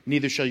garden,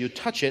 neither shall you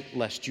touch it,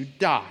 lest you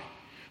die.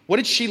 What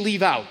did she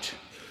leave out?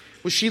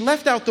 Well, she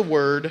left out the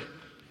word,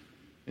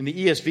 in the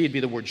ESV it'd be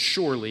the word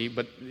surely,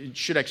 but it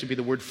should actually be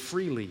the word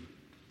freely.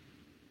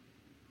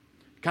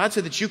 God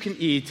said that you can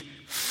eat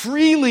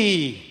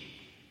freely.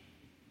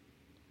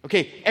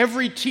 Okay,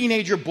 every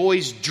teenager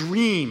boy's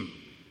dream.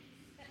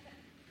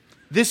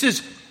 This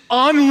is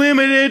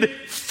unlimited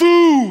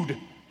food,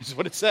 is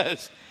what it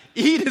says.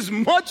 Eat as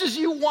much as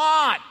you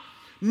want.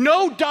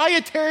 No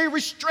dietary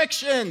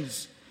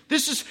restrictions.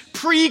 This is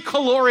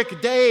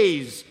pre-caloric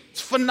days.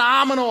 It's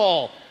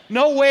phenomenal.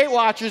 No Weight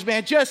Watchers,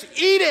 man. Just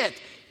eat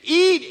it.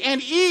 Eat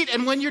and eat.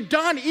 And when you're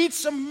done, eat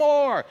some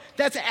more.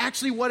 That's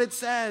actually what it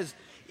says.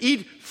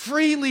 Eat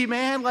freely,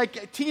 man,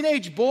 like a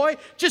teenage boy.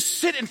 Just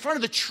sit in front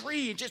of the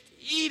tree and just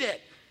eat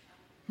it.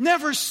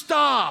 Never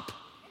stop.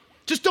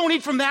 Just don't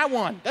eat from that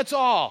one. That's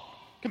all.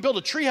 You can build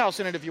a treehouse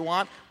in it if you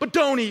want, but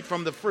don't eat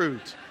from the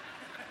fruit.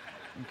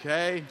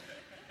 Okay?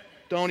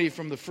 Don't eat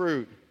from the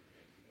fruit.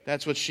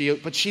 But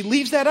she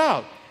leaves that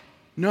out.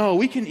 No,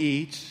 we can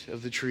eat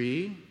of the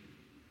tree.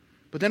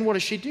 But then what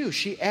does she do?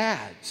 She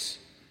adds.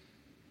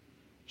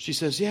 She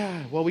says,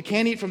 yeah, well, we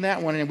can't eat from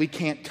that one and we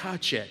can't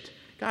touch it.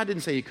 God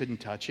didn't say you couldn't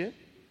touch it.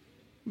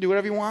 Do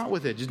whatever you want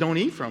with it. Just don't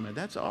eat from it.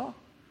 That's all.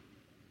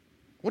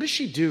 What does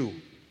she do?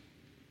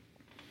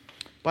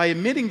 By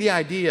omitting the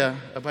idea,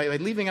 by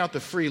leaving out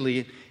the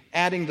freely,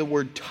 adding the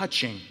word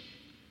touching,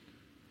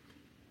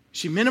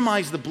 she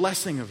minimized the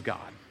blessing of God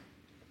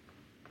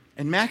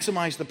and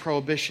maximized the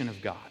prohibition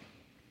of God.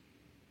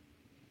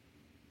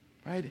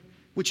 Right?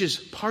 Which is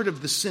part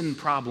of the sin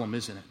problem,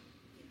 isn't it?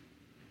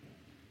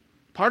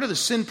 Part of the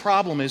sin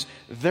problem is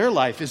their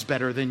life is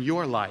better than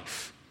your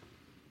life.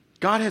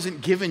 God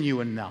hasn't given you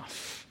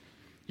enough.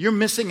 You're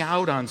missing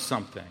out on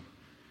something.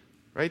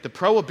 Right? The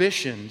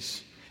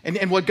prohibitions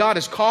and what God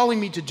is calling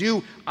me to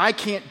do, I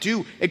can't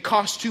do. It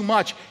costs too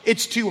much.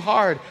 It's too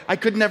hard. I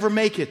could never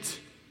make it.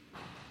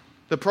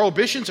 The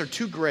prohibitions are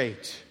too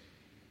great,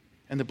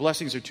 and the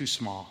blessings are too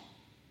small.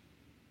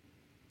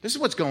 This is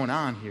what's going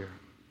on here.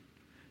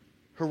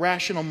 Her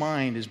rational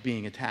mind is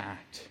being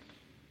attacked.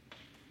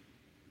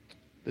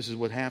 This is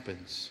what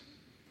happens.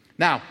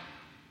 Now,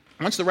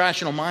 once the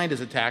rational mind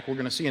is attacked, we're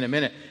going to see in a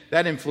minute,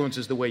 that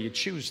influences the way you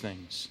choose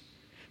things.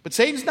 But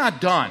Satan's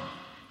not done.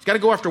 He's got to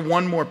go after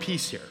one more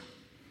piece here.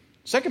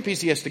 Second piece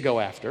he has to go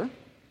after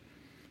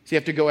is you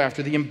have to go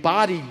after the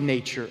embodied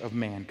nature of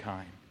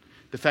mankind.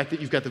 The fact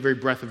that you've got the very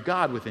breath of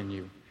God within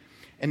you.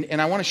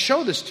 And I want to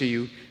show this to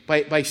you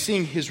by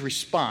seeing his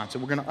response.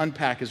 And we're going to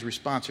unpack his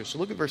response here. So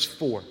look at verse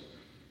 4.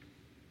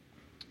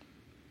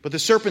 But the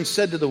serpent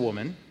said to the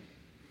woman,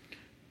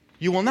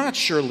 you will not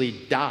surely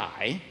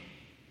die,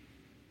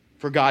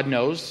 for God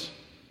knows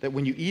that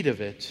when you eat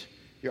of it,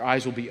 your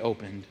eyes will be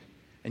opened,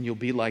 and you'll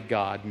be like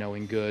God,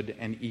 knowing good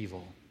and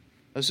evil.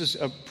 This is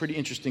a pretty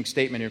interesting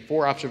statement here.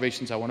 4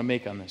 observations I want to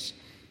make on this.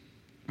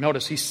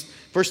 Notice,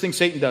 first thing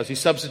Satan does, he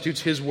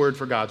substitutes his word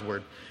for God's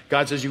word.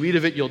 God says, you eat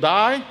of it, you'll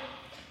die.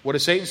 What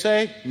does Satan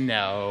say?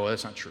 No,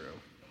 that's not true.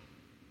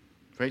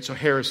 Right? So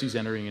heresy's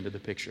entering into the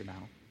picture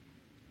now.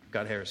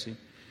 Got heresy.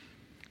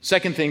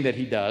 Second thing that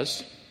he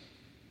does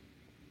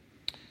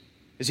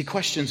is he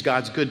questions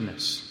God's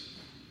goodness.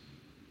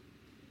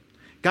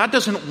 God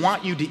doesn't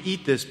want you to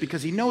eat this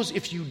because he knows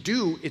if you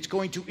do, it's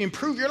going to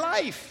improve your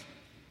life.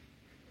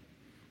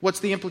 What's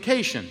the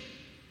implication?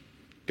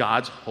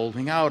 God's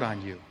holding out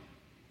on you.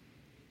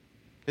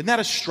 Isn't that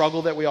a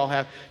struggle that we all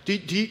have?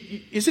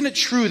 Isn't it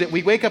true that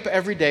we wake up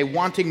every day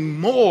wanting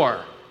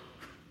more?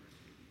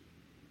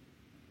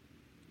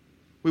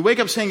 We wake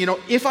up saying,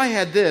 if I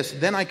had this,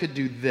 then I could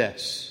do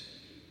this.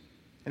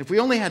 And if we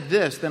only had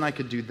this, then I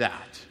could do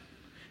that.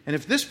 And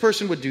if this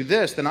person would do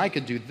this, then I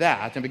could do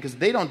that. And because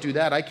they don't do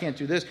that, I can't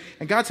do this.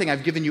 And God's saying,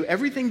 I've given you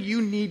everything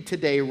you need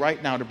today,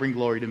 right now, to bring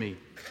glory to me.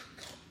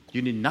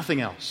 You need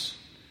nothing else.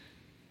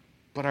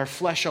 But our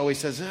flesh always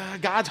says,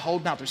 God's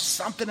holding out. There's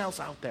something else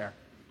out there.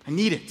 I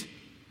need it.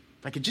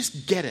 If I could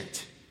just get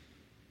it.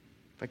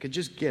 If I could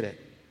just get it.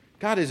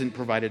 God hasn't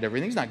provided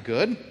everything. He's not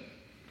good.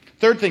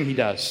 Third thing he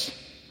does.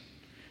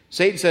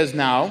 Satan says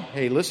now,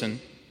 hey,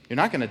 listen, you're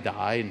not going to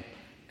die. And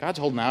God's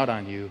holding out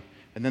on you.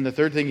 And then the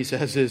third thing he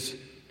says is,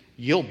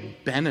 you'll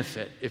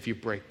benefit if you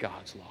break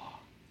God's law.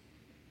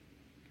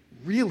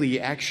 Really,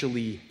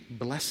 actually,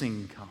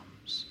 blessing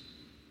comes.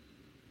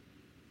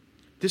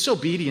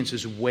 Disobedience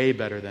is way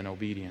better than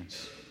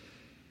obedience,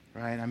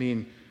 right? I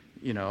mean,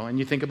 and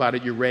you think about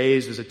it, you're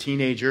raised as a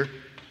teenager,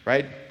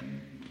 right?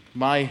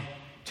 My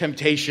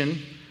temptation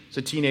as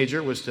a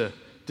teenager was to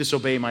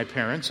disobey my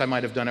parents. I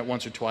might have done it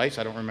once or twice,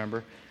 I don't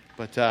remember.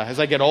 But as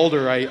I get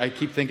older, I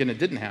keep thinking it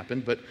didn't happen.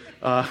 But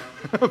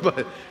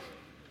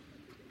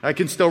I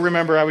can still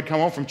remember I would come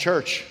home from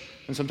church,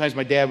 and sometimes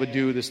my dad would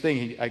do this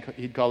thing.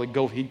 He'd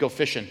go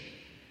fishing.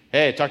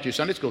 Hey, I talked to your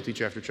Sunday school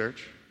teacher after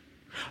church.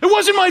 It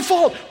wasn't my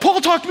fault.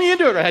 Paul talked me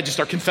into it. I had to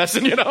start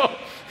confessing,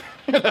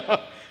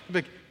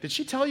 Like, did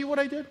she tell you what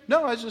I did?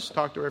 No, I just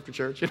talked to her after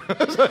church.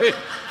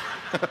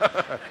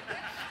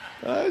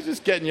 I was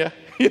just getting you,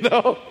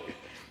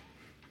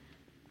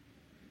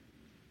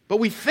 But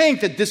we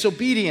think that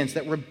disobedience,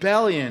 that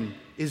rebellion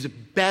is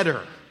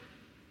better.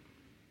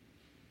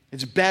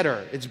 It's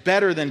better. It's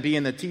better than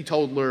being the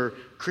teetotaler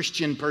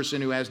Christian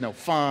person who has no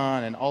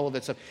fun and all of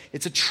that stuff.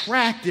 It's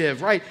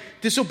attractive, right?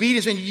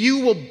 Disobedience, and you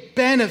will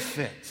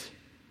benefit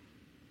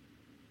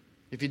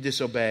if you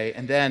disobey.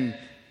 And then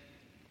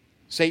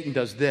Satan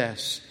does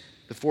this.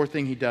 The fourth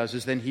thing he does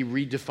is then he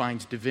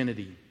redefines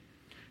divinity.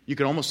 You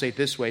could almost say it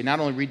this way. Not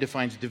only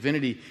redefines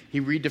divinity,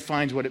 he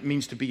redefines what it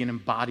means to be an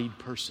embodied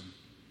person.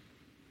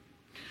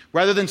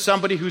 Rather than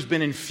somebody who's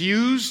been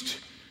infused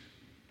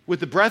with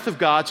the breath of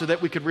God so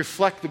that we could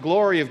reflect the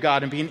glory of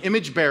God and be an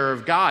image bearer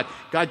of God.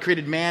 God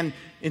created man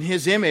in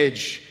his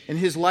image, in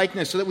his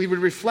likeness, so that we would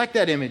reflect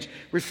that image,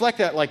 reflect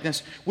that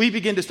likeness, we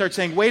begin to start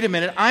saying, wait a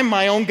minute, I'm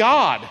my own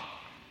God.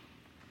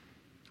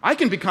 I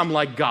can become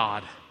like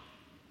God.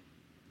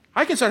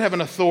 I can start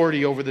having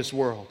authority over this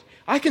world.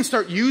 I can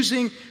start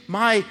using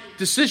my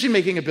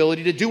decision-making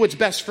ability to do what's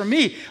best for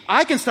me.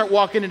 I can start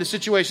walking into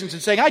situations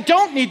and saying, I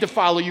don't need to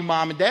follow you,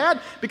 Mom and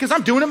Dad, because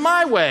I'm doing it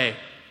my way.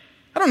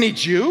 I don't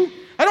need you.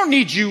 I don't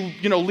need you,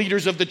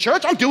 leaders of the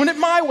church. I'm doing it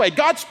my way.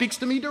 God speaks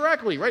to me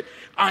directly, right?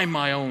 I'm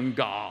my own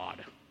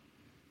God.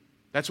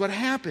 That's what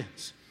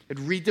happens. It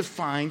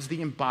redefines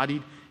the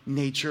embodied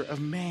nature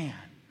of man.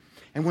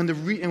 And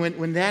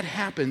when that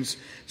happens,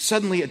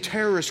 suddenly a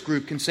terrorist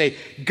group can say,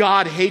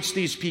 God hates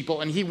these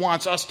people and he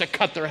wants us to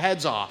cut their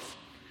heads off.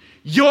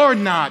 You're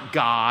not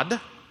God.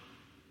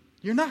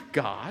 You're not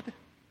God.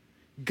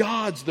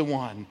 God's the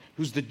one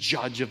who's the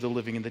judge of the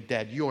living and the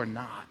dead. You're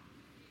not.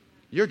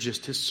 You're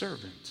just his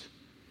servant.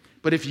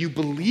 But if you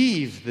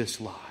believe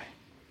this lie,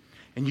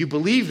 and you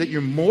believe that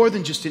you're more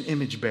than just an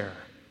image bearer,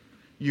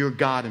 you're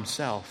God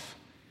himself,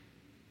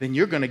 then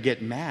you're going to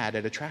get mad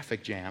at a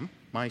traffic jam,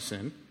 my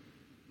sin.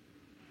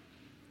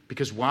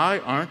 Because why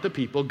aren't the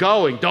people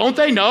going? Don't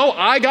they know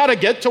I got to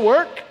get to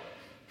work?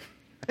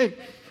 Hey,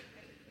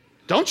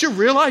 don't you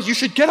realize you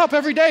should get up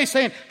every day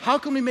saying, how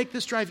can we make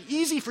this drive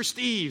easy for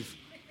Steve?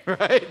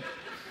 Right?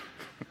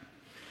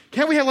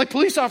 Can't we have like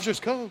police officers,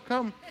 come,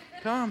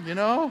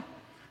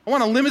 I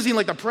want a limousine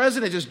like the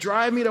president, just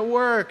drive me to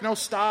work, no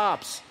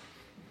stops.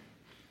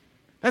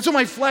 That's what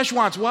my flesh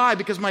wants. Why?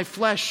 Because my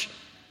flesh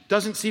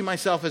doesn't see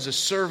myself as a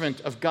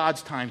servant of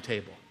God's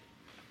timetable.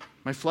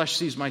 My flesh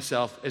sees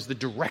myself as the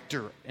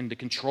director and the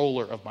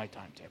controller of my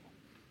timetable.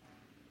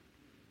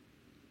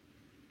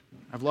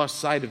 I've lost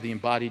sight of the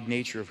embodied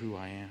nature of who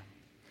I am.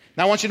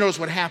 Now I want you to notice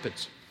what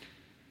happens.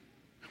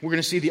 We're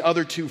going to see the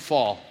other two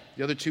fall.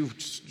 The other two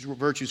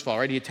virtues fall,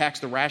 right? He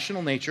attacks the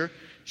rational nature.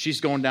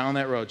 She's going down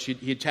that road.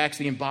 He attacks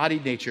the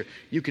embodied nature.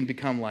 You can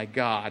become like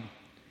God.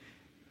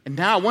 And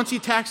now, once he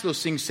attacks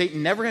those things,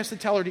 Satan never has to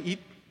tell her to eat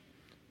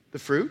the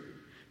fruit.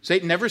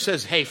 Satan never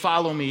says, hey,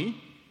 follow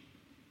me.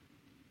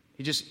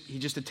 He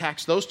just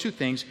attacks those two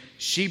things.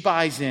 She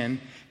buys in.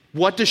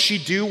 What does she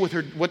do with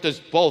her? What does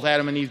both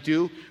Adam and Eve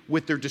do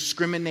with their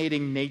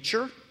discriminating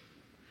nature?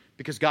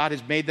 Because God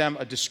has made them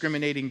a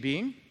discriminating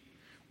being.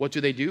 What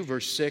do?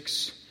 Verse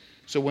 6.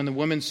 So when the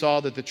woman saw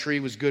that the tree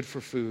was good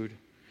for food,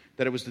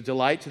 that it was the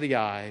delight to the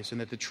eyes,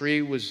 and that the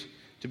tree was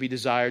to be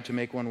desired to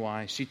make one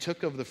wise, she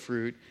took of the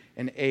fruit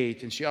and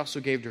ate, and she also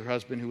gave to her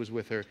husband who was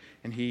with her,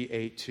 and he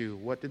ate too.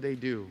 What did they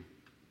do?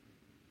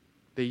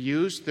 They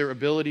used their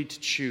ability to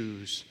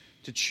choose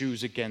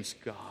against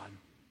God,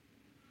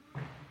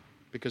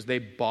 because they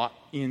bought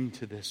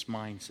into this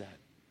mindset.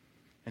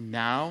 And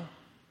now,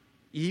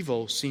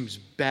 evil seems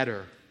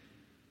better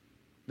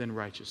than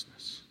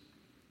righteousness.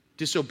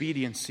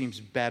 Disobedience seems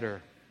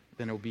better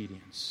than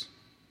obedience.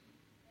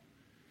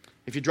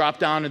 If you drop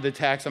down into the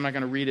text, I'm not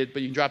going to read it,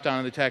 but you can drop down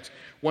into the text.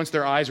 Once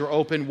their eyes were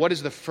open, what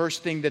is the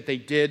first thing that they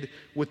did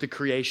with the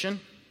creation?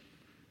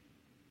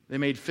 They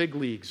made fig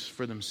leaves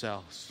for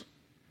themselves.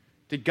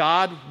 Did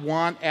God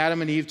want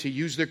Adam and Eve to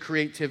use their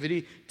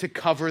creativity to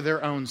cover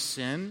their own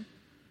sin?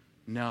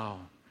 No.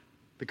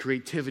 The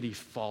creativity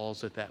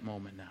falls at that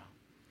moment now.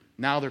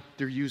 Now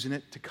they're using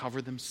it to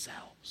cover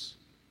themselves.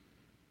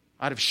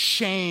 Out of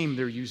shame,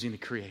 they're using the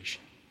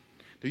creation.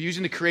 They're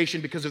using the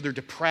creation because of their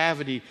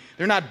depravity.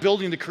 They're not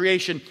building the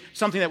creation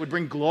something that would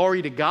bring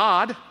glory to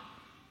God.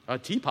 A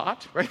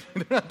teapot, right?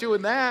 They're not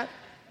doing that.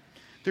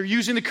 They're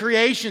using the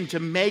creation to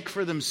make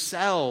for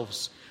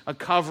themselves a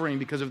covering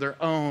because of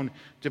their own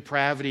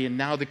depravity. And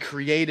now the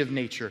creative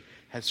nature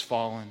has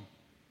fallen.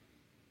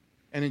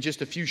 And in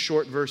just a few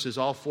short verses,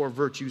 all four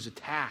virtues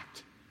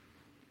attacked.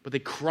 But they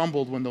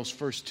crumbled when those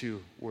first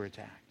two were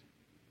attacked.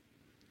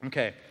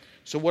 Okay,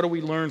 so what do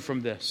we learn from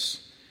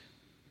this?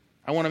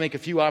 I want to make a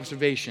few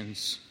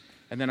observations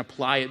and then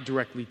apply it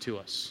directly to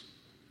us.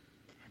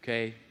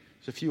 Okay?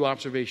 There's a few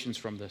observations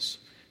from this.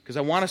 Because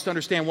I want us to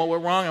understand what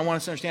went wrong. I want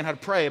us to understand how to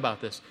pray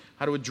about this,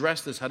 how to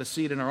address this, how to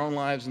see it in our own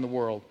lives and the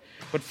world.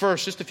 But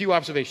first, just a few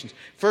observations.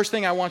 First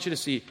thing I want you to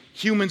see,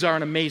 humans are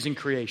an amazing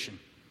creation.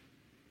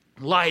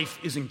 Life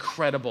is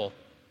incredible.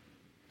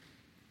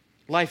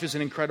 Life is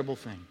an incredible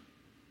thing.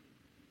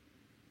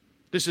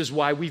 This is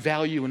why we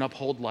value and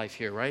uphold life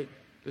here, right?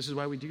 This is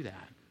why we do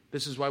that.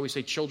 This is why we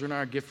say children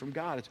are a gift from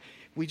God.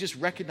 We just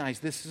recognize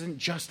this isn't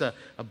just a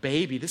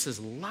baby. This is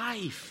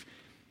life.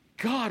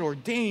 God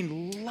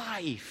ordained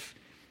life.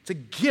 It's a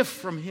gift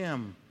from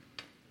Him.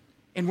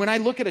 And when I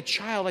look at a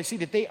child, I see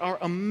that they are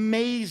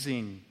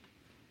amazing.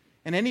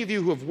 And any of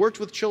you who have worked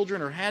with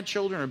children or had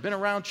children or been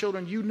around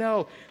children, you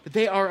know that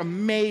they are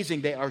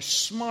amazing. They are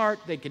smart.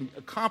 They can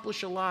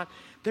accomplish a lot.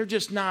 They're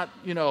just not,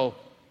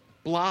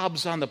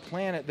 blobs on the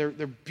planet.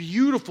 They're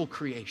beautiful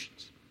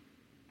creations.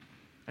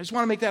 I just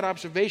want to make that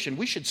observation.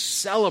 We should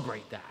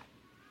celebrate that.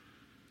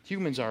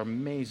 Humans are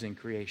amazing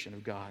creation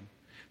of God.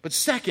 But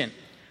second,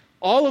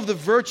 all of the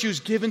virtues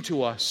given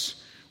to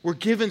us were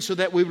given so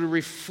that we would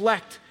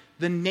reflect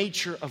the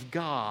nature of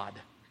God.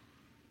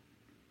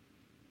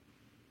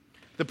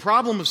 The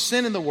problem of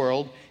sin in the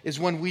world is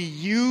when we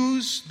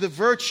use the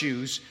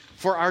virtues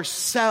for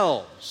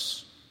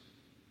ourselves.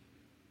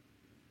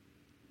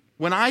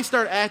 When I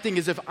start acting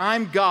as if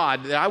I'm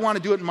God, that I want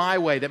to do it my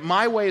way, that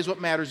my way is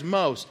what matters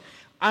most,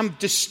 I'm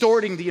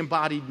distorting the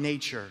embodied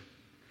nature.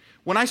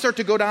 When I start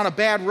to go down a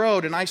bad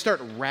road and I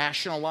start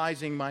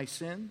rationalizing my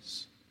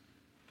sins,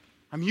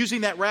 I'm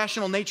using that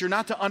rational nature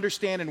not to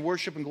understand and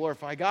worship and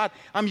glorify God.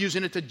 I'm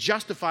using it to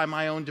justify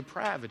my own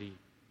depravity.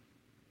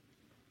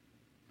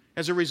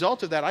 As a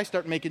result of that, I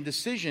start making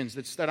decisions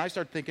that I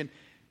start thinking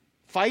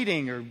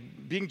fighting or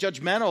being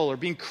judgmental or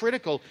being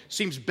critical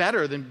seems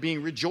better than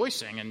being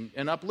rejoicing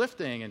and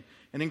uplifting and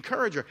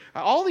encourager.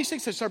 All these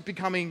things start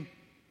becoming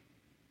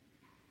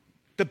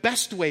the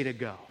best way to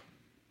go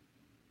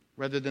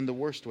rather than the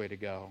worst way to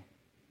go.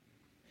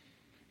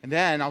 And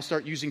then I'll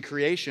start using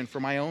creation for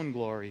my own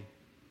glory.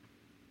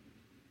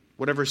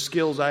 Whatever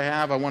skills I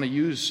have, I want to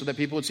use so that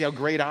people would see how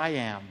great I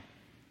am.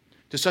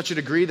 To such a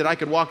degree that I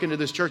could walk into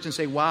this church and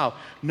say, wow,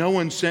 no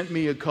one sent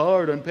me a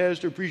card on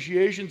Pastor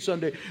Appreciation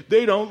Sunday.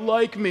 They don't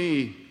like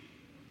me.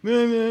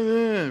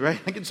 Right?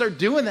 I can start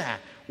doing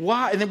that.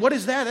 Why? And then what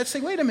is that? Let's say,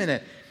 wait a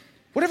minute.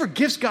 Whatever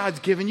gifts God's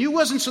given you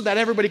wasn't so that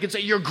everybody could say,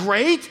 you're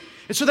great.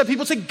 It's so that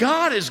people say,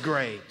 God is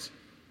great.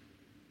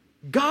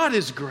 God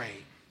is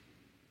great.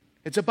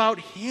 It's about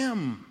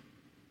Him.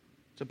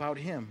 It's about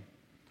Him.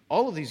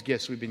 All of these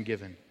gifts we've been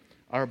given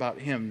are about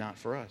Him, not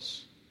for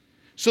us.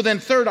 So then,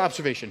 third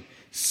observation.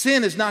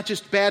 Sin is not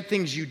just bad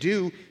things you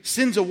do.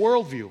 Sin's a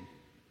worldview.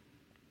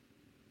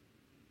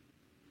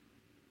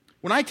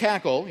 When I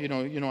tackle,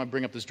 I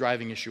bring up this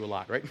driving issue a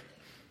lot, right?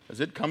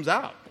 As it comes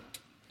out.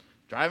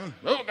 Driving,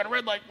 got a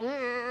red light,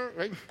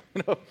 right?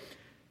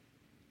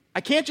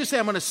 I can't just say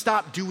I'm going to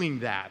stop doing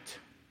that.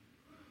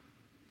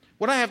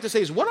 What I have to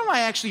say is, what am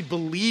I actually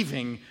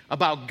believing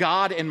about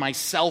God and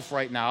myself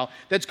right now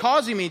that's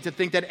causing me to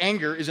think that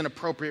anger is an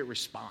appropriate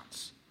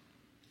response?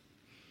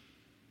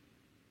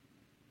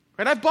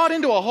 Right? I've bought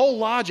into a whole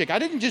logic. I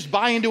didn't just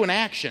buy into an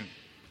action.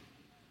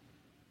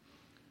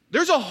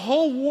 There's a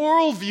whole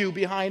worldview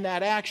behind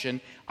that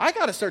action. I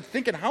got to start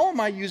thinking, how am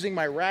I using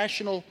my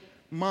rational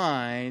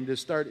mind to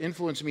start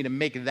influencing me to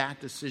make that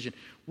decision?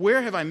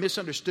 Where have I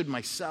misunderstood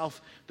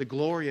myself, the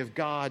glory of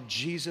God,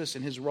 Jesus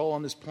and His role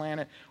on this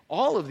planet?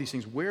 All of these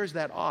things, where is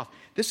that off?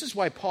 This is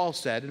why Paul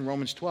said in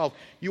Romans 12,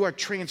 you are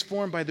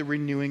transformed by the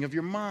renewing of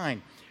your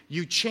mind.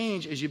 You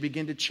change as you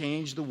begin to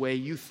change the way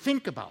you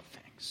think about things.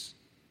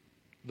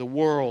 The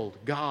world,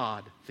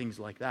 God, things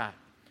like that.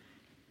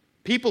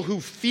 People who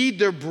feed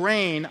their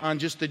brain on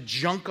just the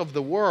junk of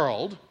the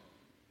world,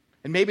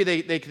 and maybe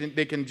they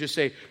can just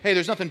say, hey,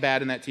 there's nothing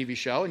bad in that TV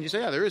show. And you say,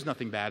 yeah, there is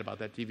nothing bad about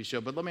that TV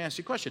show. But let me ask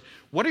you a question.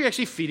 What are you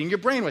actually feeding your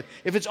brain with?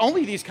 If it's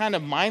only these kind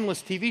of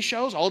mindless TV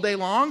shows all day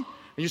long, and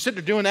you're sitting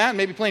there doing that and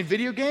maybe playing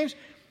video games,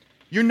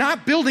 you're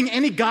not building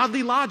any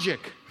godly logic.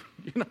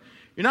 You're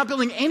not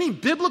building any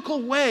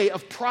biblical way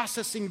of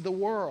processing the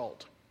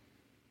world.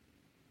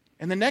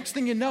 And the next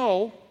thing you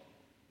know,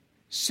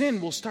 sin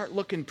will start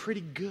looking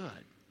pretty good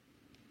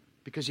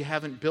because you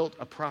haven't built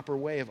a proper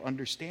way of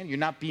understanding. You're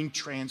not being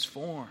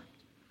transformed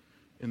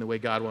in the way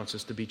God wants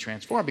us to be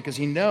transformed because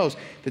He knows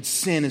that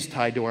sin is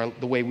tied to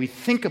the way we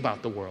think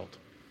about the world.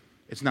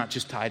 It's not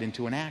just tied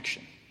into an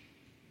action.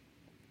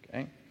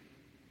 Okay?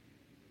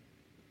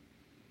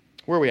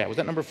 Where are we at? Was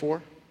that number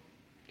 4?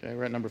 Okay,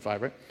 we're at number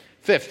 5, right?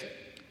 Fifth,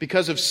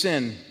 because of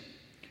sin,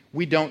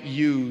 we don't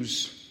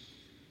use...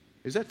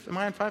 Am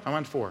I on 5? I'm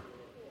on 4.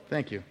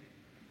 Thank you.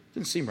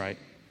 Didn't seem right.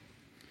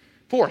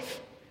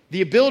 Fourth,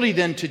 the ability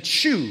then to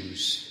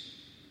choose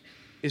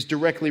is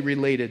directly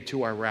related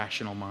to our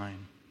rational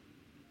mind.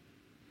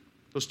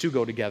 Those two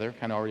go together.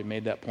 Kind of already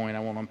made that point. I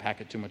won't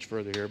unpack it too much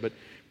further here, but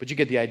you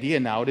get the idea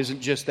now. It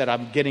isn't just that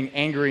I'm getting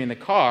angry in the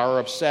car or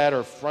upset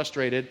or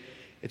frustrated.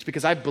 It's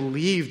because I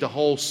believed a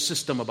whole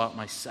system about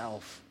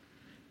myself.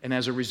 And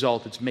as a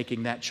result, it's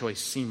making that choice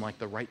seem like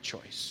the right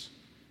choice.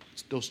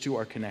 Those two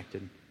are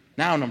connected.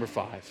 Now, number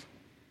 5.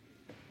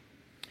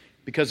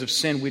 Because of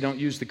sin, we don't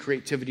use the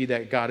creativity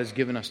that God has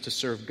given us to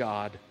serve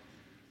God.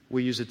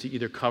 We use it to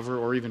either cover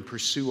or even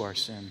pursue our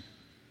sin.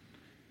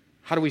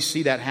 How do we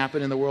see that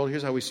happen in the world?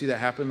 Here's how we see that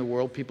happen in the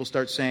world. People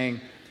start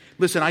saying,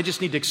 listen, I just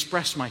need to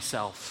express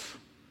myself.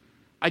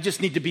 I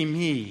just need to be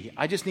me.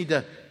 I just need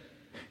to,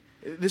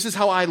 this is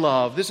how I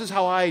love. This is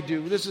how I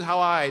do. This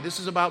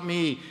is about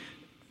me.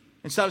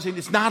 And stop saying,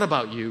 it's not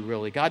about you,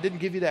 really. God didn't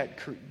give you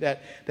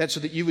that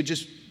so that you would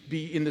just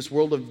be in this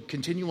world of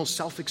continual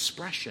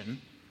self-expression.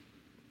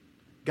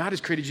 God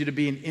has created you to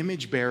be an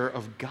image bearer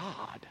of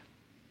God.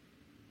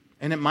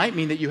 And it might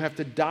mean that you have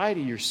to die to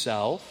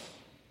yourself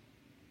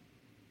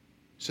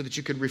so that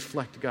you could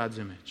reflect God's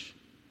image.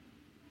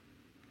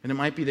 And it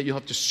might be that you'll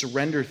have to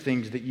surrender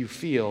things that you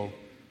feel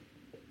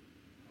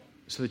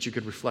so that you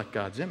could reflect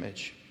God's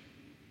image.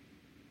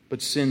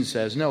 But sin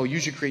says, no,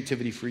 use your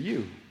creativity for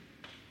you.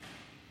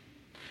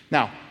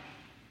 Now,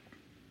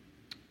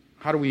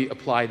 how do we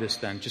apply this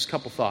then? Just a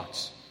couple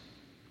thoughts.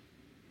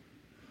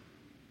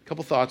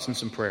 Couple thoughts and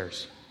some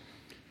prayers.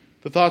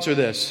 The thoughts are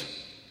this.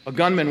 A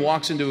gunman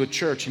walks into a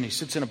church and he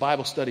sits in a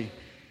Bible study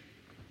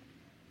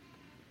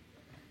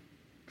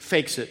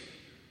fakes it,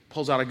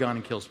 pulls out a gun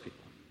and kills people.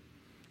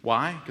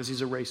 Why? Because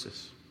he's a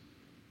racist.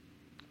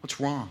 What's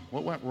wrong?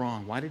 What went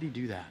wrong? Why did he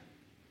do that?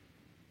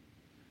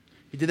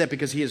 He did that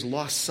because he has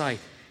lost sight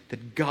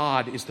that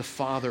God is the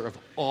Father of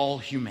all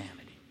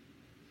humanity.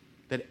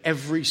 That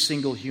every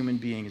single human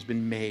being has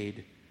been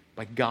made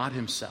by God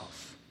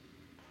himself.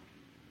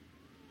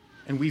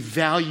 And we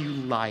value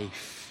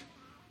life.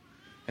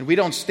 And we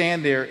don't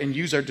stand there and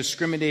use our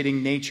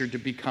discriminating nature to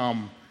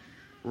become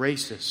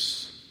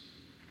racist.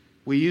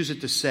 We use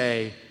it to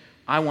say,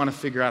 I want to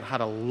figure out how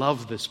to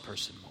love this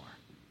person more.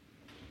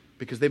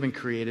 Because they've been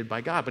created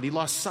by God. But he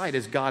lost sight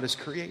as God is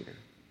creator.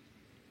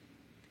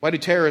 Why do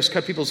terrorists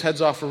cut people's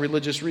heads off for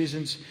religious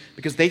reasons?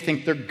 Because they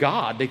think they're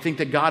God. They think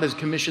that God has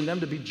commissioned them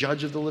to be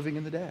judge of the living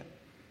and the dead.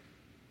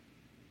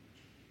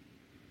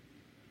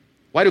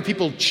 Why do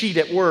people cheat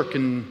at work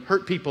and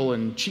hurt people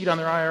and cheat on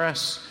their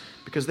IRS?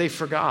 Because they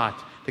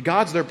forgot that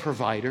God's their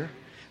provider,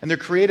 and their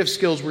creative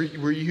skills were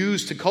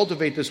used to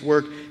cultivate this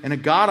work in a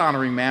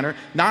God-honoring manner,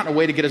 not in a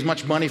way to get as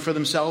much money for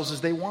themselves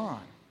as they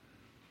want.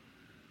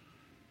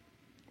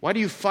 Why do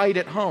you fight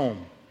at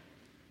home?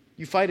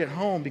 You fight at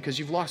home because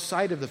you've lost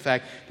sight of the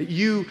fact that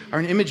you are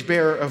an image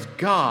bearer of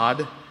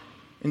God,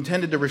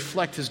 intended to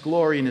reflect his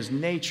glory and his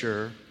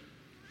nature,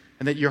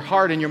 and that your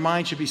heart and your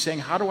mind should be saying,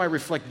 how do I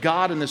reflect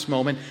God in this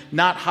moment?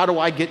 Not how do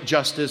I get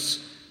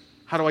justice?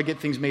 How do I get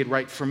things made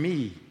right for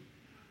me?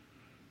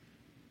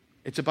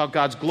 It's about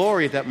God's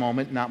glory at that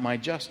moment, not my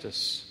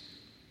justice.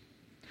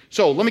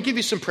 So let me give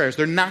you some prayers.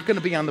 They're not going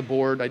to be on the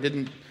board. I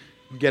didn't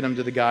get them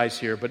to the guys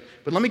here. But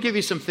let me give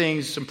you some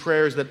things, some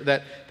prayers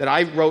that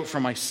I wrote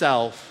for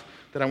myself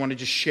that I want to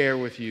just share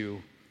with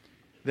you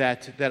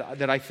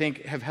that I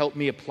think have helped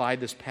me apply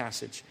this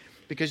passage.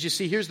 Because you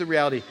see, here's the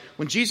reality.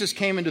 When Jesus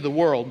came into the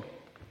world,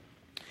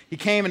 he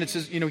came and it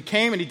says, he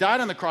came and he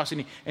died on the cross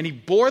and he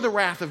bore the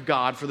wrath of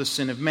God for the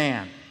sin of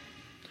man.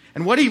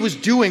 And what he was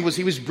doing was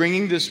he was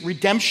bringing this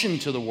redemption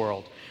to the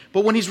world.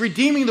 But when he's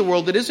redeeming the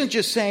world, it isn't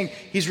just saying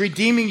he's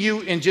redeeming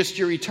you in just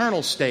your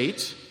eternal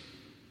state.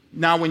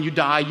 Now when you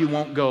die, you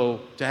won't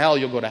go to hell,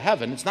 you'll go to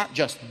heaven. It's not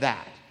just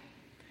that.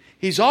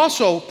 He's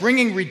also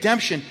bringing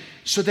redemption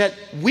so that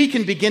we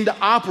can begin to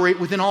operate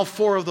within all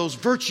four of those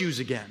virtues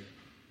again.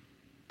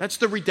 That's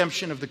the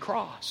redemption of the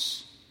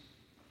cross.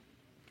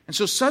 And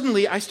so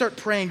suddenly I start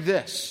praying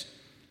this.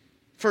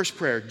 First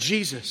prayer,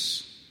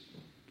 Jesus,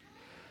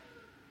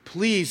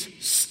 please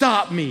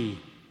stop me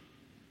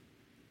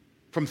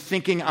from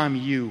thinking I'm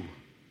you.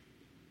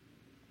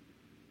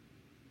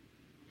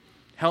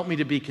 Help me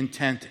to be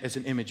content as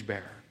an image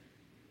bearer.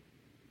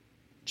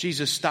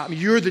 Jesus, stop me.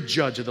 You're the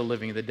judge of the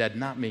living and the dead,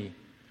 not me.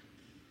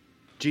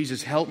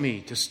 Jesus, help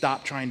me to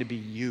stop trying to be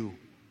you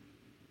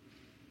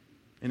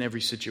in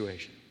every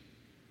situation.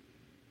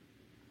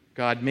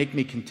 God, make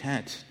me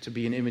content to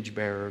be an image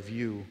bearer of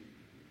you.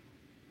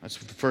 That's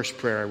the first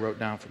prayer I wrote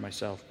down for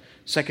myself.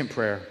 Second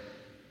prayer,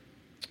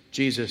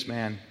 Jesus,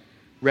 man,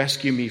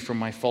 rescue me from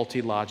my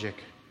faulty logic.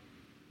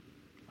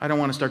 I don't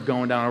want to start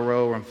going down a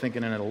road where I'm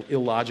thinking in an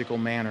illogical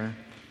manner.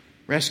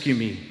 Rescue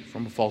me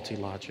from a faulty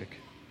logic.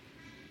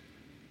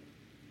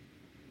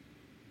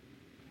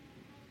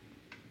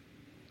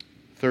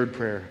 Third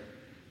prayer,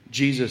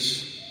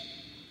 Jesus,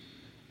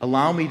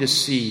 allow me to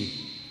see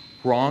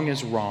wrong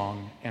as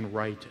wrong and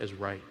right as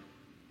right.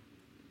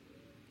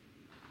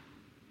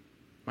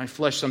 My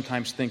flesh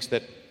sometimes thinks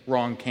that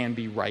wrong can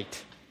be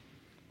right.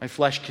 My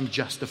flesh can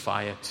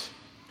justify it.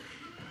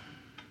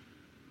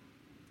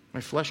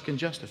 My flesh can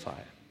justify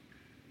it.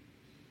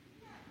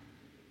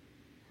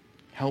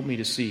 Help me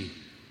to see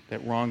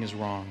that wrong is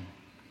wrong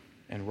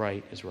and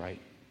right is right.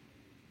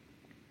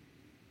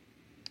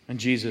 And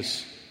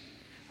Jesus,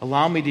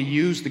 allow me to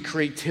use the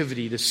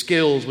creativity, the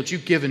skills, what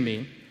you've given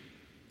me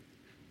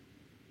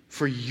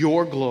for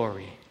your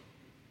glory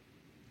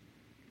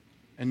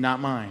and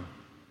not mine.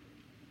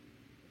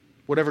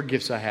 Whatever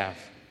gifts I have,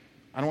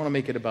 I don't want to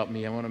make it about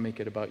me. I want to make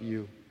it about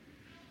you.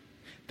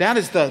 That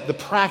is the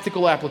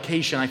practical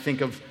application, I think,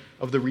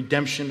 of the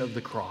redemption of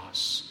the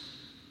cross.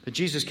 That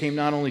Jesus came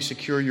not only to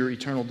secure your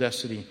eternal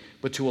destiny,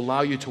 but to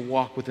allow you to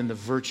walk within the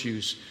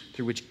virtues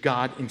through which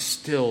God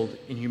instilled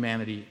in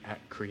humanity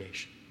at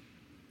creation.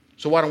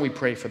 So why don't we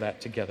pray for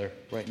that together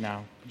right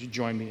now? Would you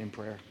join me in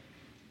prayer?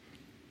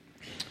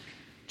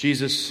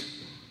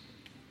 Jesus,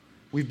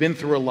 we've been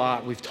through a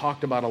lot. We've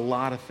talked about a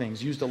lot of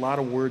things, used a lot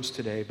of words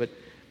today, but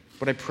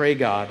I pray,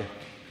 God,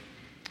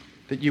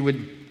 that you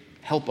would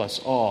help us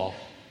all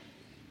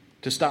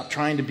to stop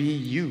trying to be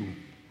you.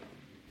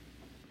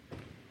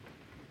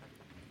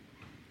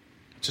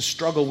 It's a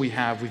struggle we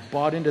have. We've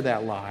bought into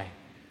that lie.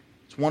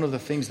 It's one of the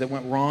things that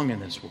went wrong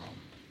in this world.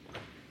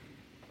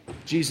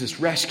 Jesus,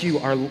 rescue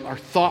our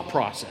thought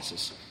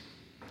processes.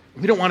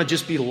 We don't want to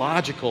just be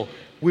logical.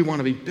 We want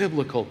to be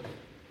biblical.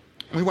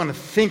 We want to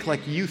think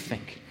like you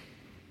think.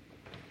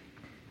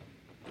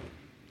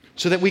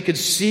 So that we could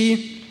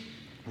see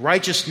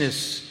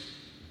righteousness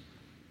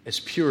as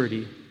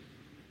purity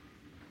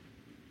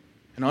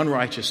and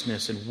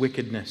unrighteousness and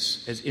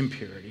wickedness as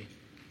impurity.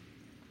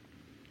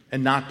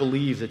 And not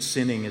believe that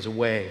sinning is a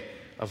way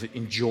of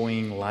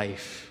enjoying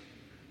life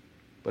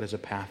but as a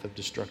path of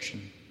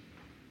destruction.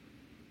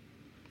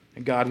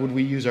 And God, would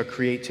we use our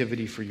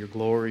creativity for your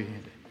glory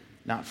and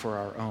not for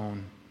our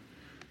own?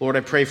 Lord,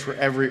 I pray for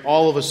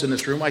all of us in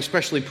this room. I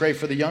especially pray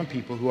for the young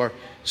people who are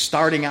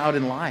starting out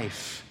in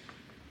life.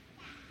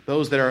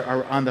 Those that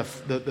are on the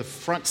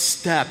front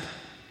step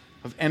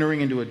of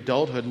entering into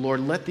adulthood. Lord,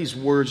 let these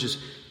words just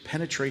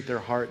penetrate their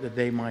heart that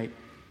they might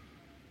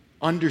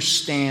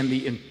understand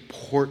the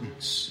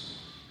importance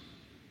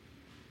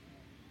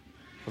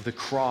of the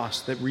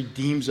cross that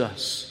redeems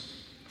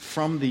us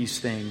from these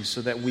things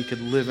so that we could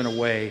live in a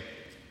way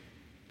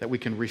that we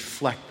can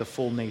reflect the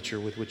full nature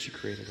with which you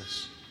created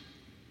us.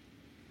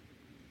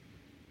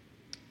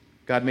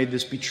 God, may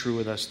this be true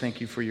with us.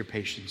 Thank you for your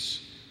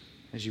patience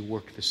as you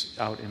work this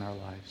out in our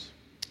lives.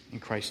 In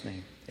Christ's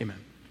name,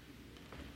 amen.